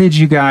brothers, where did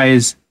you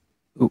guys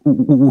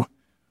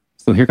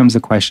so here comes the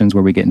questions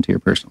where we get into your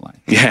personal life.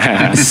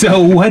 Yeah.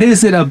 So what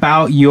is it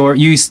about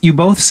you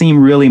both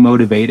seem really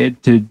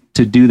motivated to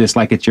do this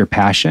like it's your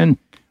passion.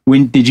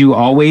 When you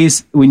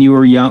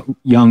were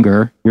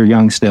younger, you're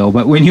young still,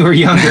 but when you were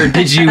younger,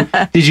 did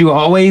you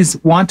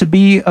always want to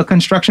be a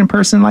construction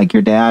person like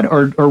your dad,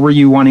 or were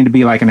you wanting to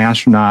be like an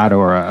astronaut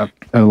or a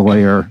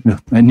lawyer,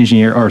 an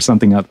engineer, or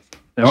something else,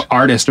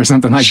 artist or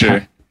something like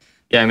that?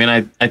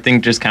 Yeah, I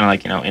think just kind of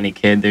like any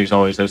kid, there's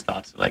always those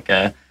thoughts of like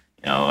a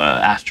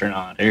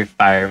astronaut or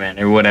fireman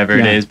or whatever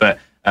it is, but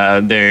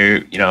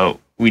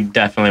we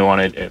definitely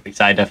wanted, at least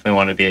I definitely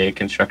wanted to be a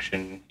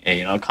construction,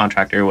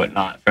 contractor or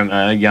whatnot from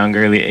a young,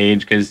 early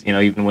age. Because,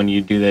 even when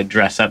you do the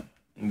dress up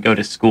and go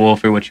to school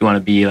for what you want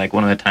to be, like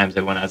one of the times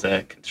I went as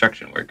a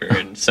construction worker.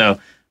 And so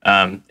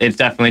it's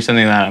definitely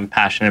something that I'm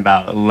passionate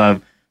about. I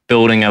love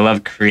building, I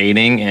love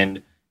creating,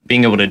 and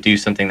being able to do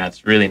something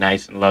that's really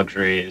nice and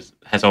luxury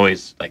has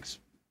always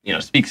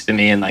speaks to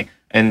me.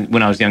 And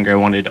when I was younger, I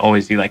wanted to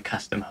always do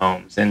custom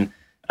homes. And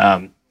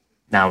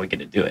now we get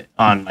to do it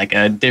on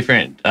a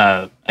different,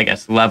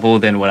 level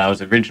than what I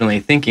was originally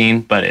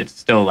thinking, but it's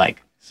still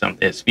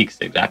it speaks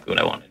to exactly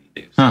what I wanted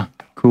to do. So. Huh,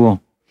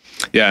 cool.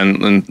 Yeah,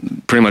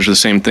 and pretty much the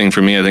same thing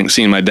for me. I think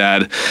seeing my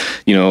dad,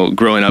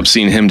 growing up,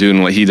 seeing him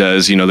doing what he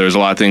does, there's a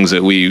lot of things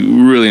that we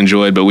really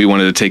enjoyed, but we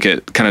wanted to take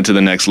it kind of to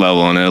the next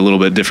level in a little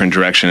bit different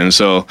direction. And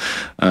so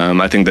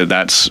I think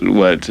that's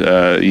what,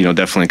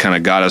 definitely kind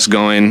of got us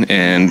going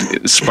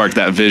and sparked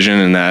that vision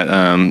and that,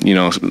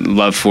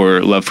 love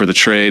for the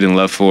trade and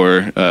love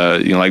for,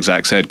 like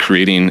Zach said,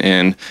 creating.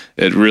 And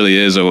it really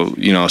is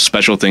a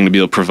special thing to be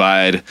able to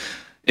provide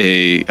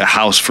a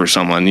house for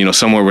someone,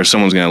 somewhere where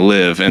someone's going to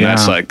live. And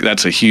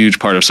that's a huge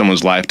part of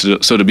someone's life.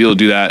 So to be able to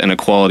do that in a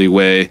quality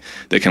way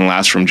that can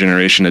last from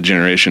generation to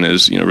generation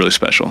is, really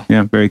special.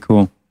 Yeah. Very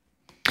cool.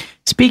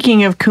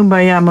 Speaking of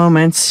kumbaya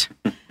moments,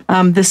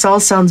 this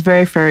all sounds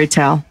very fairy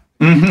tale.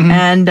 Mm-hmm.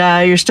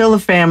 And you're still a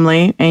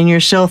family and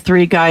you're still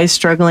three guys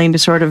struggling to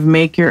sort of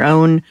make your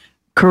own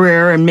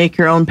career and make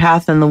your own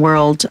path in the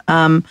world.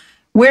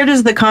 Where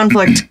does the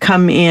conflict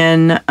come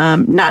in?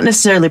 Not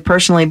necessarily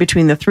personally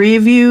between the three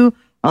of you,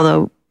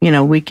 although,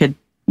 we could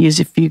use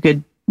if you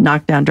could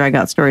knock down, drag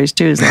out stories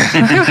too. She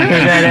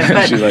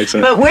likes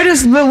it. But where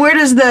does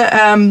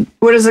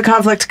the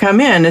conflict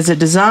come in? Is it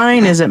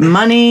design? Is it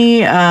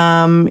money?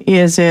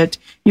 Is it,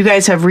 you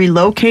guys have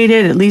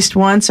relocated at least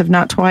once, if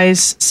not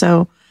twice.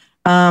 So,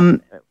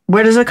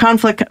 where does the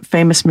conflict,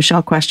 famous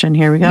Michelle question,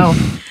 here we go.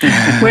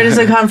 Where does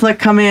the conflict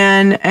come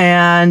in?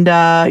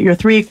 And you're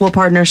three equal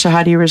partners, so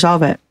how do you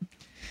resolve it?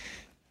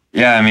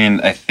 Yeah,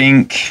 I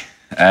think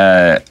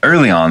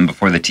early on,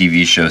 before the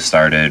TV show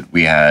started,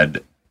 we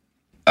had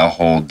a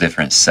whole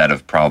different set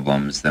of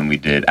problems than we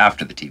did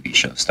after the TV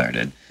show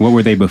started. What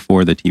were they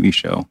before the TV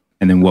show?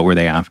 And then what were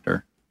they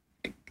after?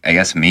 I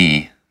guess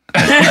me.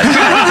 How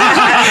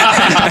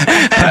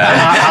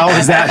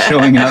is that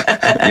showing up?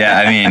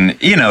 Yeah, I mean,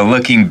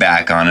 looking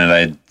back on it,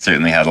 I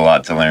certainly had a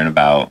lot to learn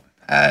about,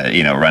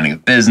 running a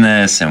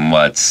business and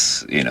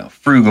what's,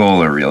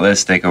 frugal or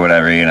realistic or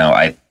whatever.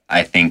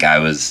 I think I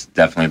was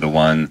definitely the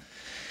one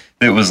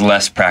that was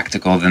less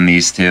practical than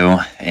these two.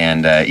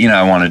 And,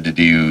 I wanted to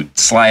do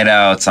slide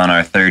outs on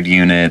our third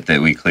unit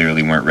that we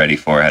clearly weren't ready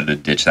for. I had to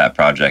ditch that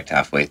project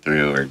halfway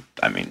through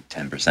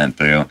 10%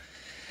 through.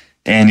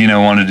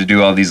 And, wanted to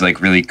do all these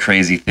like really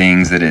crazy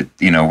things that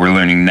we're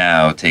learning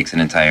now takes an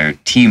entire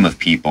team of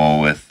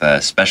people with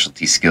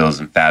specialty skills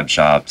and fab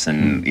shops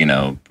and,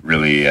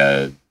 really,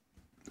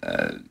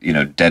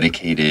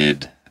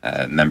 dedicated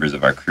members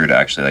of our crew to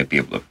actually like be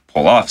able to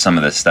pull off some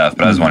of this stuff.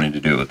 But I was wanting to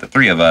do it with the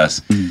three of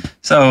us.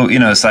 So,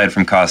 aside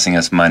from costing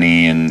us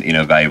money and,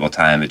 valuable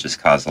time, it just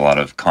caused a lot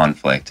of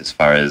conflict as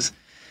far as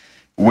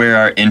where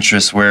our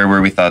interests were,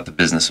 where we thought the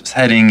business was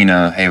heading.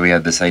 Hey, we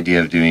had this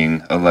idea of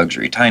doing a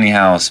luxury tiny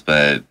house,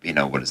 but,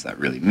 what does that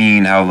really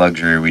mean? How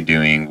luxury are we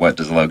doing? What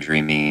does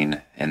luxury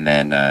mean? And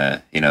then,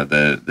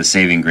 the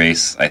saving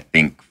grace, I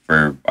think,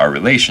 for our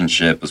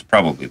relationship was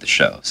probably the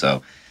show.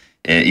 So,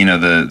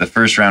 the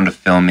first round of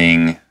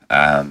filming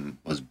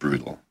was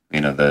brutal.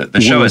 The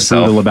show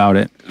itself. Brutal about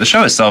it? The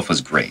show itself was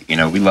great.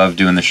 We loved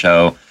doing the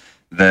show.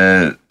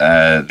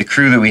 The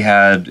crew that we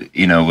had,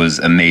 was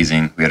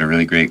amazing. We had a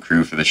really great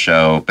crew for the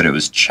show, but it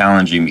was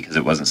challenging because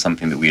it wasn't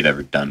something that we had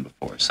ever done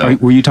before. So,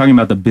 were you talking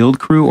about the build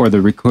crew or the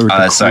recording?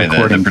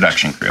 The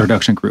production crew.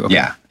 Production crew. Okay.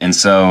 Yeah, and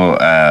so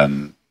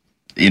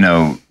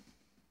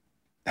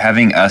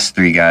having us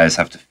three guys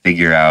have to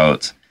figure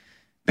out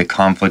the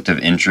conflict of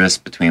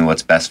interest between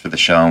what's best for the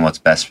show and what's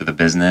best for the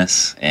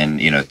business, and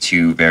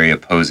two very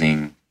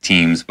opposing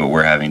teams, but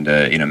we're having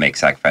to make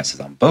sacrifices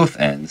on both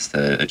ends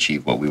to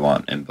achieve what we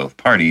want in both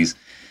parties.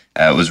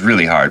 It was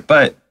really hard,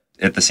 but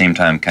at the same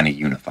time kind of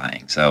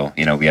unifying. So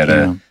we had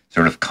a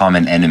sort of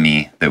common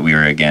enemy that we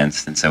were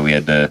against, and so we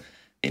had to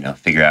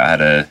figure out how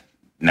to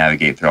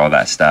navigate through all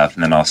that stuff.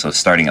 And then also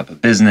starting up a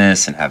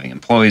business and having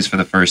employees for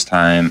the first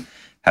time,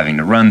 having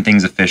to run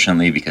things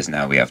efficiently because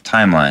now we have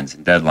timelines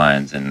and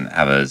deadlines and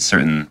have a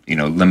certain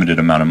limited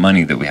amount of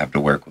money that we have to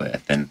work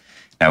with. And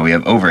now we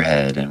have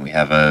overhead and we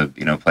have a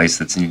place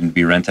that's needing to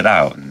be rented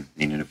out and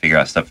needing to figure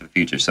out stuff for the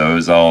future. So it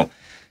was all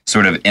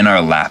sort of in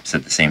our laps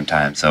at the same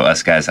time. So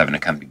us guys having to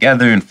come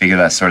together and figure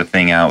that sort of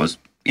thing out was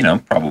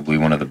probably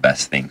one of the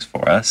best things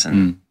for us,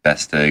 and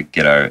best to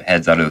get our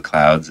heads out of the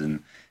clouds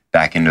and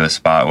back into a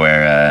spot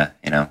where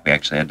we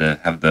actually had to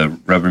have the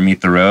rubber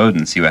meet the road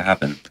and see what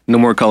happened. No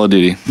more Call of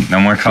Duty. No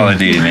more Call of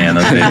Duty, man.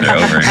 Those days are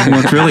over.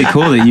 Well, it's really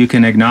cool that you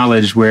can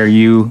acknowledge where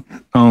you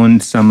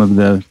owned some of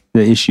the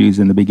issues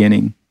in the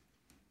beginning.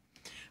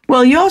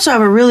 Well, you also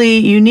have a really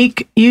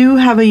unique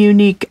TV,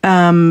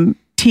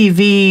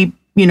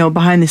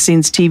 behind the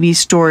scenes TV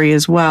story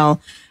as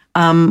well.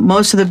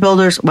 Most of the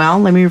builders,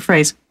 let me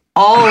rephrase,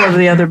 all of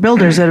the other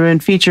builders that have been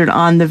featured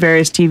on the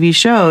various TV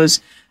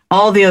shows,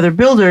 all the other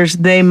builders,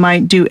 they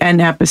might do an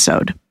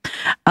episode.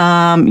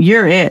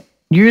 You're it.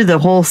 You're the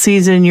whole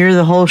season. You're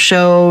the whole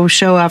show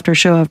after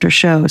show after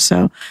show.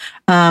 So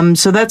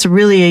that's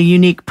really a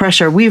unique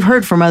pressure. We've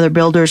heard from other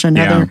builders and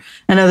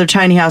other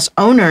tiny house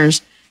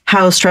owners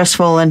how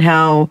stressful and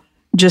how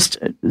just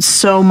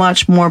so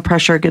much more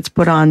pressure gets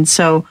put on.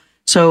 So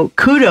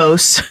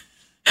kudos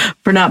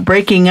for not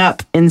breaking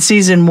up in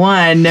season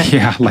 1.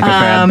 Yeah, like a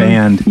bad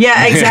band.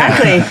 Yeah,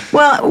 exactly.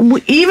 Well,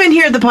 even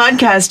here at the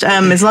podcast,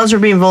 as long as we're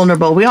being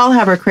vulnerable, we all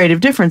have our creative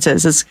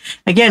differences.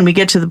 Again, we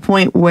get to the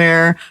point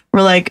where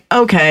we're like,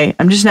 okay,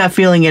 I'm just not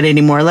feeling it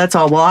anymore. Let's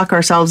all lock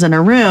ourselves in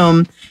a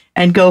room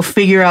and go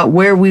figure out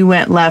where we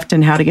went left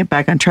and how to get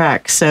back on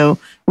track. So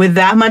with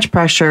that much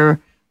pressure,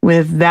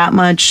 with that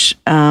much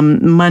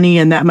money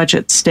and that much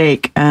at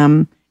stake,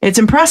 it's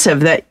impressive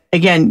that,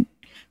 again,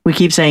 we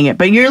keep saying it,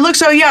 but you look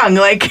so young.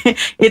 Like,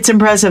 it's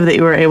impressive that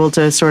you were able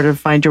to sort of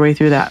find your way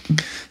through that.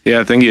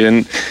 Yeah, thank you.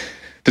 And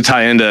to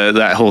tie into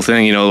that whole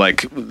thing, we've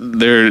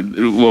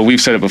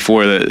said it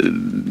before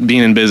that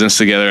being in business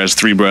together as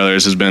three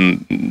brothers has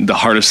been the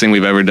hardest thing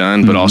we've ever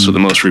done, but also the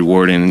most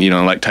rewarding.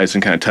 Like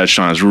Tyson kind of touched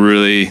on, has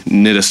really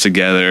knit us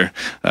together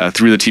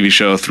through the TV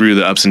show, through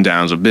the ups and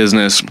downs of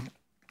business,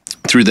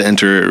 through the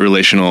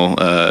interrelational,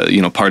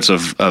 parts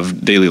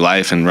of daily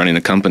life and running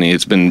a company.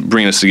 It's been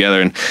bringing us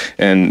together,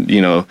 and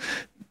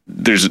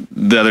there's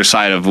the other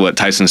side of what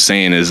Tyson's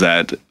saying is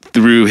that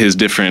through his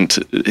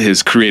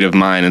creative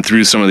mind and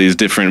through some of these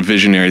different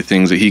visionary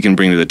things that he can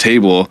bring to the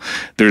table,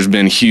 there's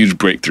been huge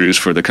breakthroughs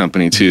for the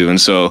company too. And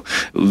so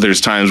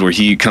there's times where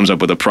he comes up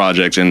with a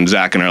project and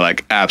Zach and I are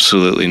like,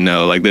 absolutely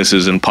no, like this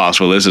is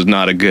impossible. This is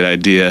not a good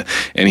idea.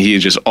 And he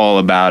is just all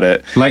about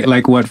it.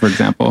 Like what, for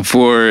example?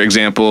 For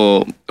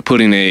example,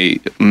 putting a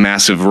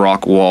massive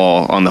rock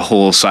wall on the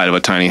whole side of a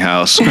tiny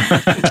house. Did you do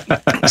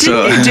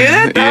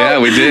that, though? Yeah,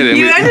 we did.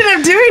 You ended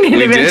up doing it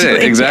We eventually.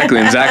 did it, exactly.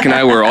 And Zach and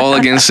I were all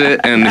against it,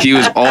 and he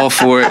was all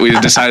for it. We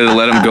decided to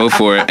let him go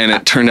for it, and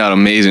it turned out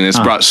amazing. It's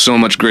brought so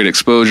much great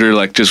exposure,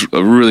 like just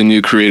a really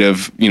new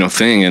creative,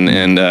 thing.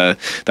 And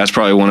that's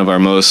probably one of our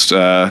most,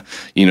 I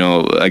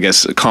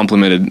guess,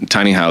 complimented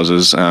tiny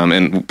houses.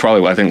 And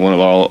probably, I think, one of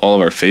all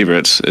of our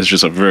favorites. Is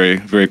just a very,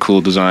 very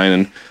cool design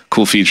and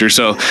cool feature.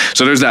 So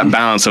there's that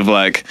balance of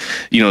like,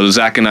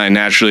 Zach and I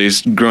naturally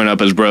growing up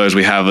as brothers,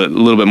 we have a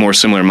little bit more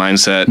similar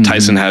mindset. Mm-hmm.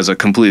 Tyson has a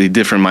completely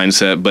different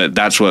mindset, but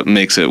that's what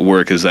makes it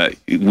work is that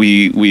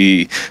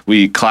we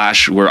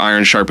clash. We're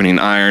iron sharpening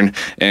iron.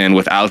 And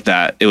without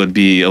that, it would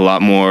be a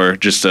lot more,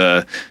 just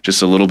a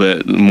little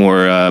bit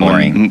more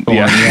boring.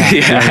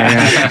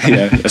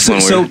 Yeah.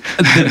 So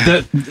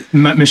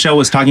Michelle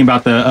was talking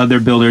about the other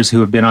builders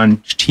who have been on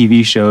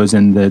TV shows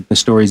and the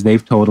stories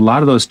they've told. A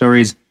lot of those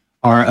stories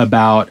are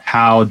about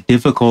how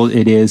difficult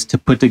it is to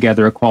put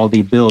together a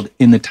quality build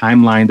in the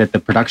timeline that the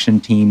production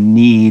team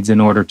needs in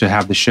order to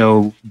have the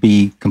show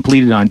be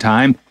completed on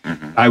time.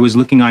 Mm-hmm. I was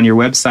looking on your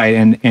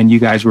website and you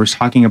guys were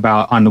talking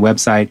about on the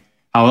website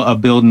how a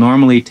build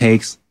normally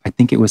takes, I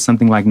think it was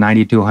something like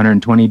 90 to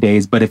 120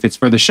 days, but if it's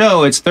for the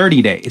show, it's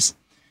 30 days.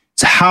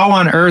 So how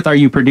on earth are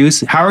you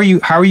producing? How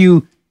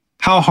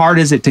hard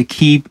is it to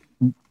keep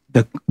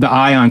the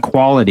eye on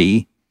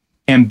quality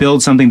and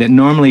build something that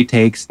normally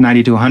takes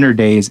 90 to 100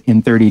 days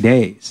in 30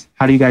 days?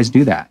 How do you guys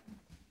do that?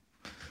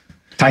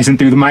 Tyson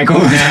threw the mic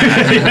over.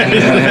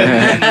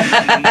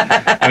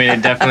 I mean,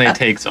 it definitely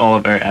takes all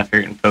of our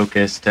effort and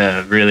focus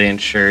to really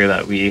ensure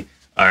that we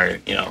are,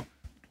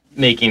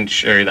 making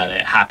sure that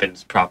it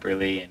happens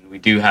properly. And we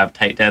do have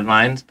tight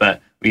deadlines, but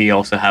we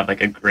also have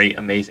like a great,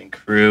 amazing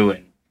crew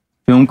and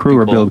film crew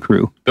or build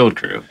crew? Build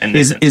crew. And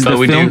is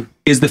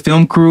the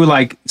film crew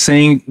like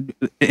saying,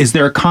 is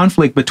there a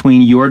conflict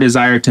between your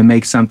desire to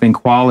make something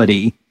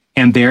quality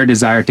and their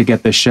desire to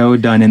get the show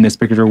done in this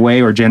particular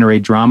way or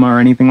generate drama or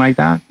anything like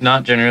that?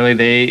 Not generally.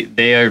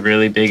 They are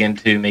really big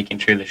into making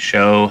sure the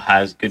show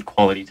has good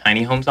quality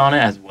tiny homes on it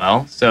as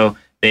well. So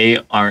they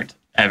aren't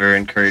ever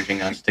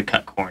encouraging us to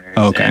cut corners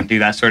and do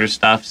that sort of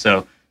stuff.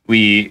 So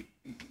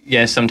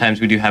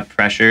sometimes we do have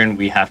pressure and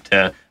we have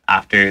to,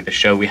 after the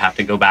show, we have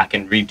to go back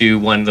and redo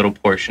one little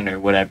portion or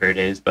whatever it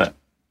is. But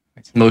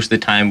most of the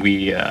time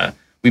we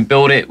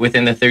build it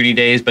within the 30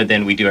 days, but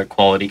then we do our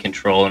quality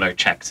control and our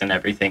checks and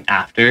everything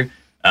after.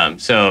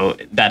 So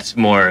that's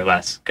more or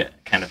less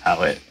kind of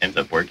how it ends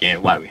up working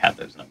and why we have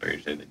those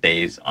numbers or the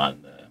days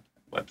on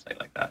the website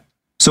like that.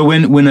 So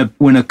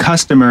when a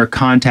customer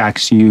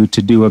contacts you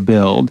to do a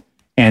build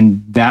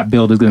and that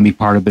build is going to be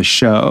part of the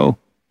show,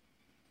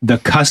 the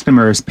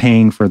customer is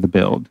paying for the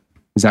build.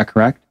 Is that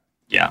correct?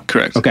 Yeah.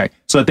 Correct. Okay.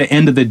 So at the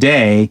end of the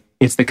day,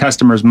 it's the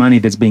customer's money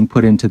that's being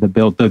put into the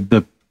build.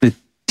 The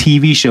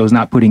TV show is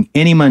not putting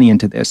any money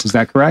into this. Is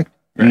that correct?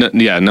 Right.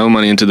 No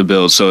money into the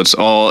build. So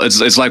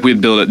it's like we'd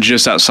build it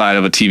just outside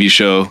of a TV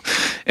show,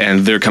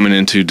 and they're coming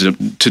in to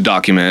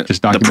document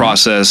the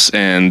process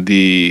and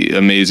the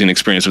amazing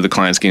experience of the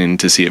clients getting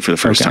to see it for the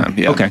first time.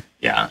 Yeah. Okay.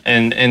 Yeah.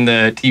 And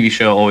the TV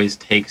show always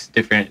takes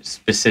different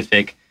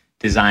specific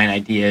design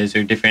ideas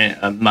or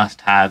different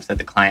must-haves that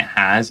the client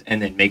has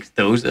and then makes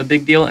those a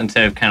big deal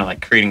instead of kind of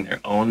like creating their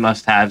own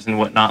must-haves and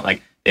whatnot.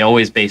 Like they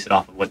always base it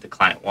off of what the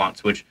client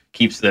wants, which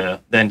keeps the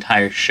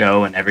entire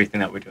show and everything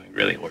that we're doing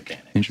really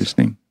organic.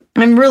 Interesting.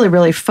 I'm really,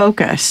 really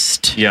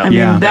focused. Yeah. I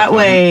mean, that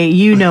way,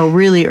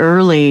 really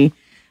early,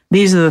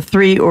 these are the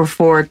 3 or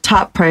 4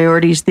 top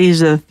priorities.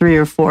 These are the 3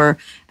 or 4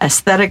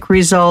 aesthetic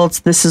results.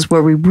 This is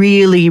where we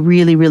really,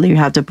 really, really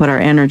have to put our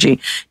energy.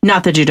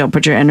 Not that you don't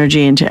put your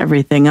energy into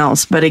everything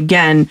else. But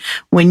again,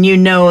 when you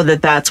know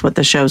that that's what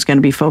the show is going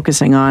to be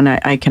focusing on,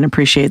 I can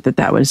appreciate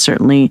that would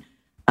certainly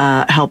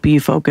help you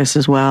focus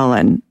as well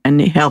and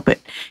help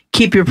it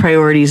keep your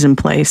priorities in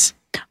place.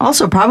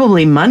 Also,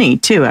 probably money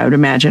too, I would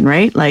imagine,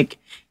 right? Like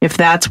if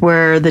that's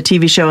where the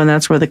TV show and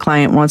that's where the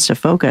client wants to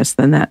focus,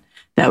 then that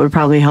would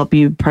probably help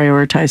you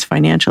prioritize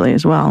financially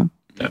as well.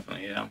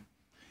 Definitely, yeah.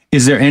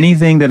 Is there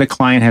anything that a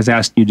client has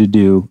asked you to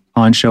do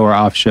on show or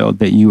off show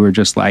that you were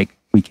just like,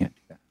 we can't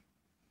do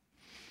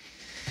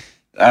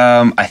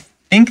that? I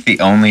think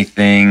the only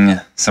thing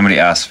somebody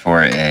asked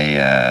for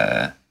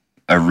a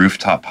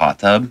rooftop hot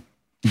tub.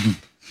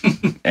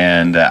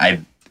 And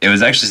it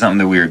was actually something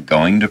that we were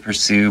going to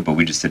pursue, but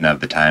we just didn't have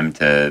the time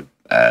to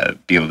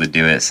be able to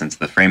do it since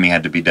the framing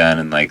had to be done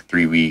in like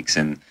 3 weeks,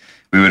 and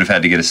we would have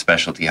had to get a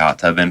specialty hot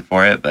tub in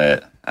for it.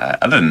 But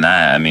other than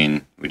that, I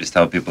mean, we just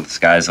tell people the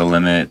sky's the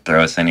limit,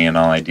 throw us any and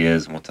all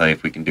ideas, and we'll tell you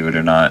if we can do it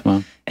or not.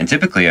 Wow. And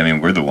typically, I mean,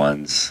 we're the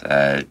ones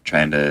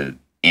trying to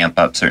amp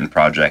up certain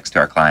projects to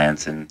our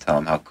clients and tell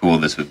them how cool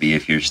this would be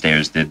if your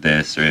stairs did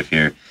this or if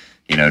your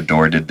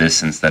door did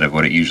this instead of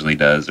what it usually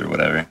does or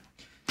whatever.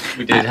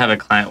 We did have a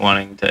client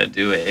wanting to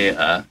do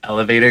a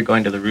elevator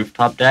going to the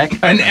rooftop deck.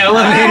 An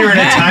elevator in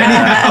a tiny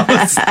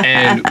house.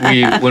 And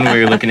when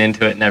we were looking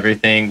into it and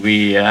everything,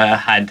 we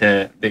had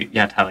to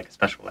have like a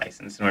special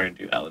license in order to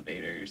do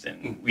elevators.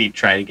 And we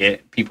tried to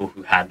get people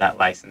who had that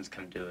license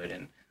come do it,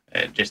 and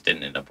it just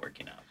didn't end up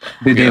working out.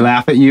 Did they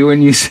laugh at you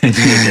when you said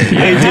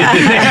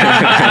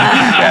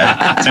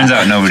Yeah, turns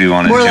out nobody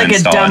wanted More to like a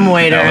install dumb an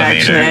waiter,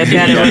 elevator. actually.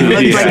 It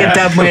looked like a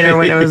dumb waiter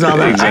when it was all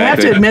done. I have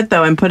to admit,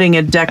 though, I'm putting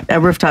a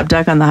rooftop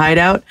deck on the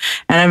hideout,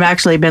 and I've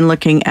actually been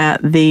looking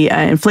at the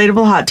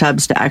inflatable hot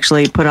tubs to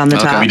actually put on the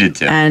top. We did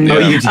too. And,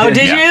 you did?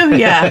 did you?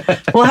 Yeah.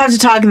 We'll have to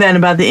talk then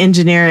about the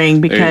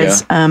engineering,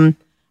 because I've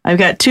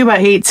got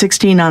 2x8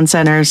 16 on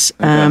centers.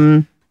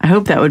 I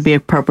hope that would be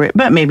appropriate,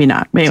 but maybe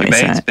not.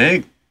 Anyways, It's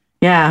big.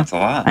 yeah, That's a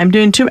lot. I'm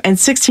doing 2 and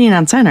 16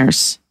 on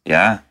centers.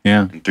 Yeah.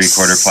 Yeah. And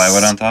 3/4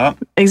 plywood on top.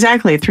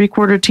 Exactly,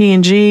 3/4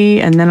 T&G,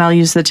 and then I'll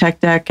use the tech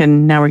deck,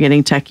 and now we're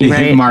getting techie,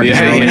 right? Mark,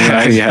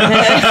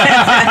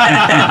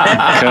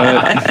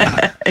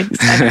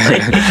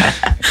 Exactly.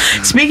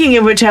 Speaking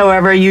of which,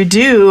 however, you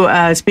do,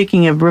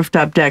 speaking of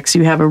rooftop decks,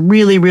 you have a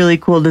really, really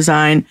cool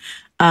design,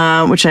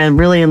 which I'm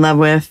really in love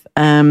with.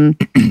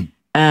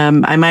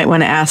 I might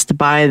want to ask to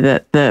buy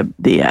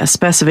the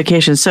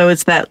specifications. So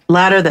it's that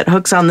ladder that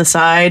hooks on the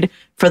side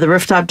for the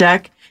rooftop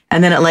deck,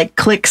 and then it like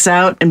clicks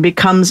out and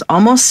becomes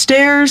almost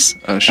stairs.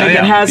 Sure. Like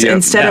it has,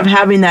 instead of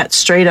having that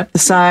straight up the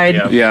side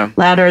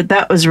ladder.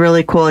 That was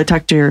really cool. I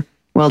talked to your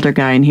welder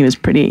guy, and he was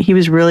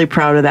really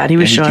proud of that. He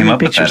was He showing came me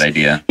up with pictures. that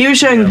idea. He was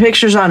showing me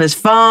pictures on his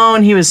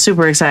phone. He was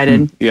super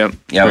excited. Yep.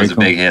 Yeah, it was a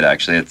big hit,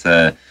 actually. It's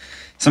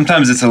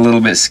sometimes it's a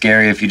little bit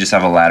scary if you just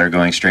have a ladder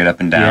going straight up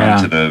and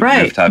down to the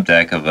rooftop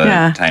deck of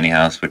a tiny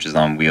house, which is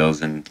on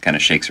wheels and kind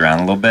of shakes around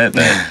a little bit.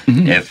 But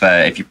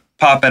if you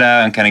pop it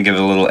out and kind of give it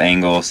a little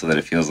angle so that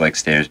it feels like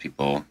stairs,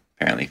 people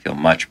apparently feel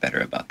much better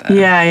about that.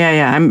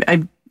 Yeah.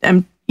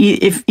 I'm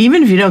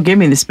even if you don't give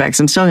me the specs,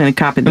 I'm still going to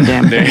copy the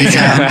damn thing. So.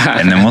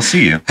 And then we'll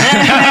see you.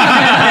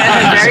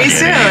 Very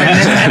soon.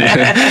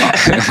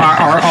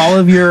 Are all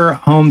of your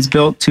homes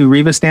built to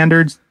REVA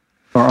standards,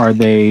 or are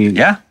they?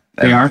 Yeah.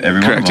 They are? Every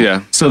one of Correct. them.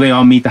 Yeah. So they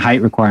all meet the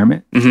height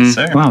requirement. Yes,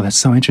 sir. Wow, that's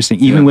so interesting.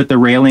 Even with the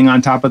railing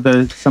on top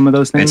of some of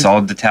those things. It's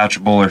all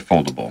detachable or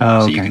foldable,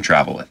 so you can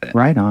travel with it.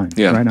 Right on.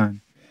 Yeah. Right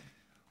on.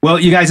 Well,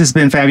 you guys, it's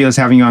been fabulous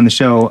having you on the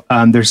show.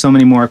 There's so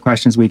many more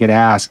questions we could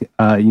ask.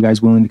 You guys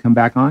willing to come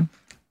back on?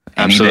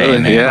 Absolutely.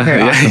 Any day, man.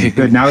 Okay, awesome.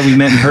 Good. Now that we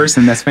met in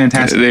person, that's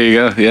fantastic. There you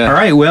go. Yeah. All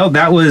right. Well,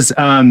 that was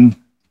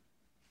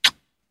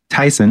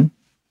Tyson,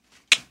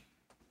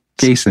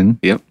 Jason,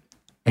 Yep.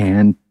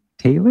 and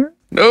Taylor.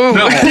 Oh,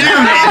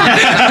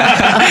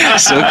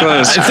 so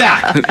close.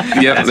 Zach.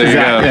 Yep. There you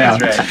go. Yeah.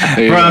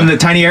 There you From go. the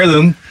Tiny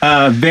Heirloom,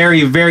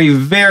 very, very,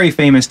 very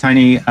famous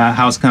tiny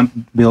house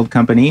build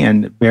company,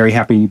 and very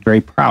happy,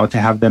 very proud to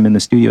have them in the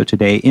studio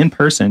today in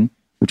person,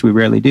 which we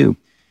rarely do.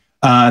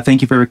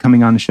 Thank you for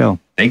coming on the show.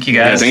 Thank you,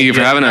 Yeah, guys. thank you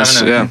for having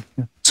us. Yeah.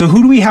 So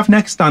who do we have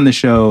next on the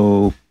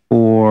show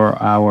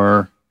for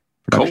our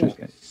production?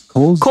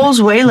 Cole's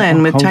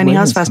Whalen with Cole's Tiny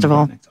House Whalen's coming Festival.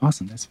 up next.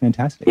 Awesome. That's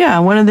fantastic. Yeah,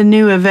 one of the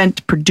new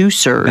event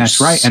producers.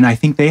 That's right. And I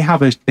think they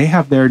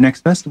have their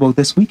next festival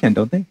this weekend,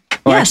 don't they?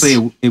 Or Yes.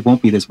 actually, it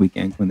won't be this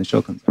weekend when the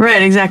show comes out.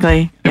 Right,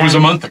 exactly. It was a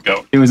month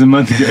ago. It was a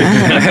month ago.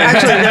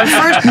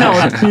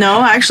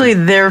 Actually,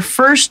 their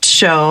first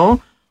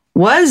show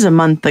was a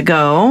month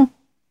ago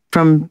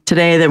from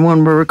today, that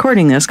when we're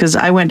recording this, because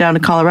I went down to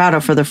Colorado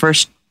for the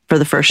first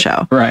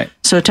show. Right.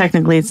 So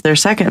technically, it's their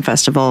second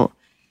festival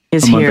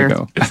is A month here.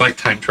 ago. It's like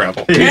time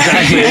travel.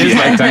 Exactly. It is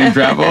like time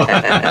travel.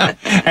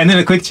 And then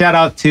a quick shout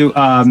out to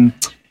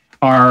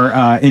our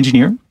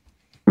engineer,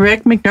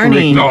 Rick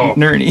McNerney. No.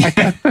 Nerney. I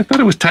thought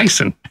it was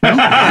Tyson. Rick,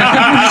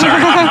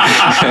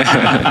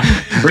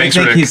 Thanks,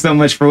 thank Rick. you so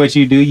much for what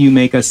you do. You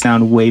make us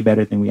sound way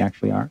better than we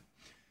actually are.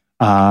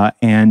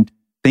 And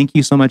thank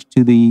you so much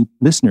to the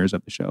listeners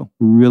of the show.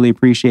 We really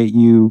appreciate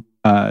you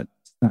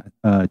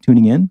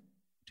tuning in.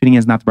 Tuning in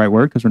is not the right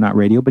word because we're not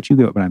radio, but you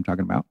get what I'm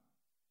talking about.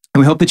 And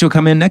we hope that you'll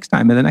come in next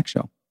time in the next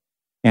show.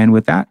 And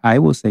with that, I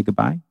will say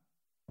goodbye.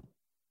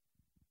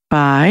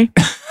 Bye.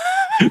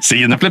 See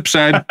you on the flip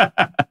side.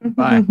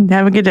 Bye.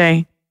 Have a good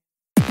day.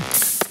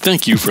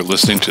 Thank you for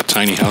listening to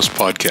Tiny House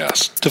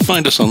Podcast. To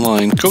find us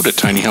online, go to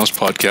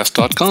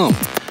tinyhousepodcast.com,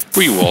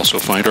 where you will also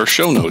find our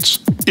show notes,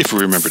 if we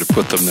remember to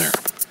put them there.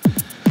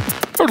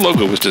 Our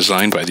logo was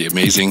designed by the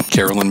amazing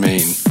Carolyn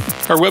Main.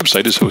 Our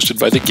website is hosted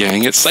by the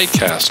gang at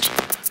Sitecast.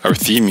 Our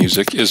theme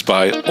music is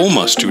by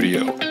Oma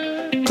Studio.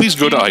 Please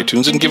go to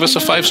iTunes and give us a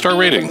 5-star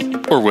rating,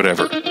 or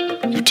whatever,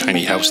 you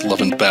tiny house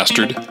loving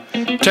bastard.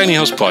 Tiny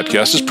House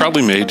Podcast is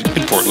proudly made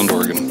in Portland,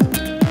 Oregon.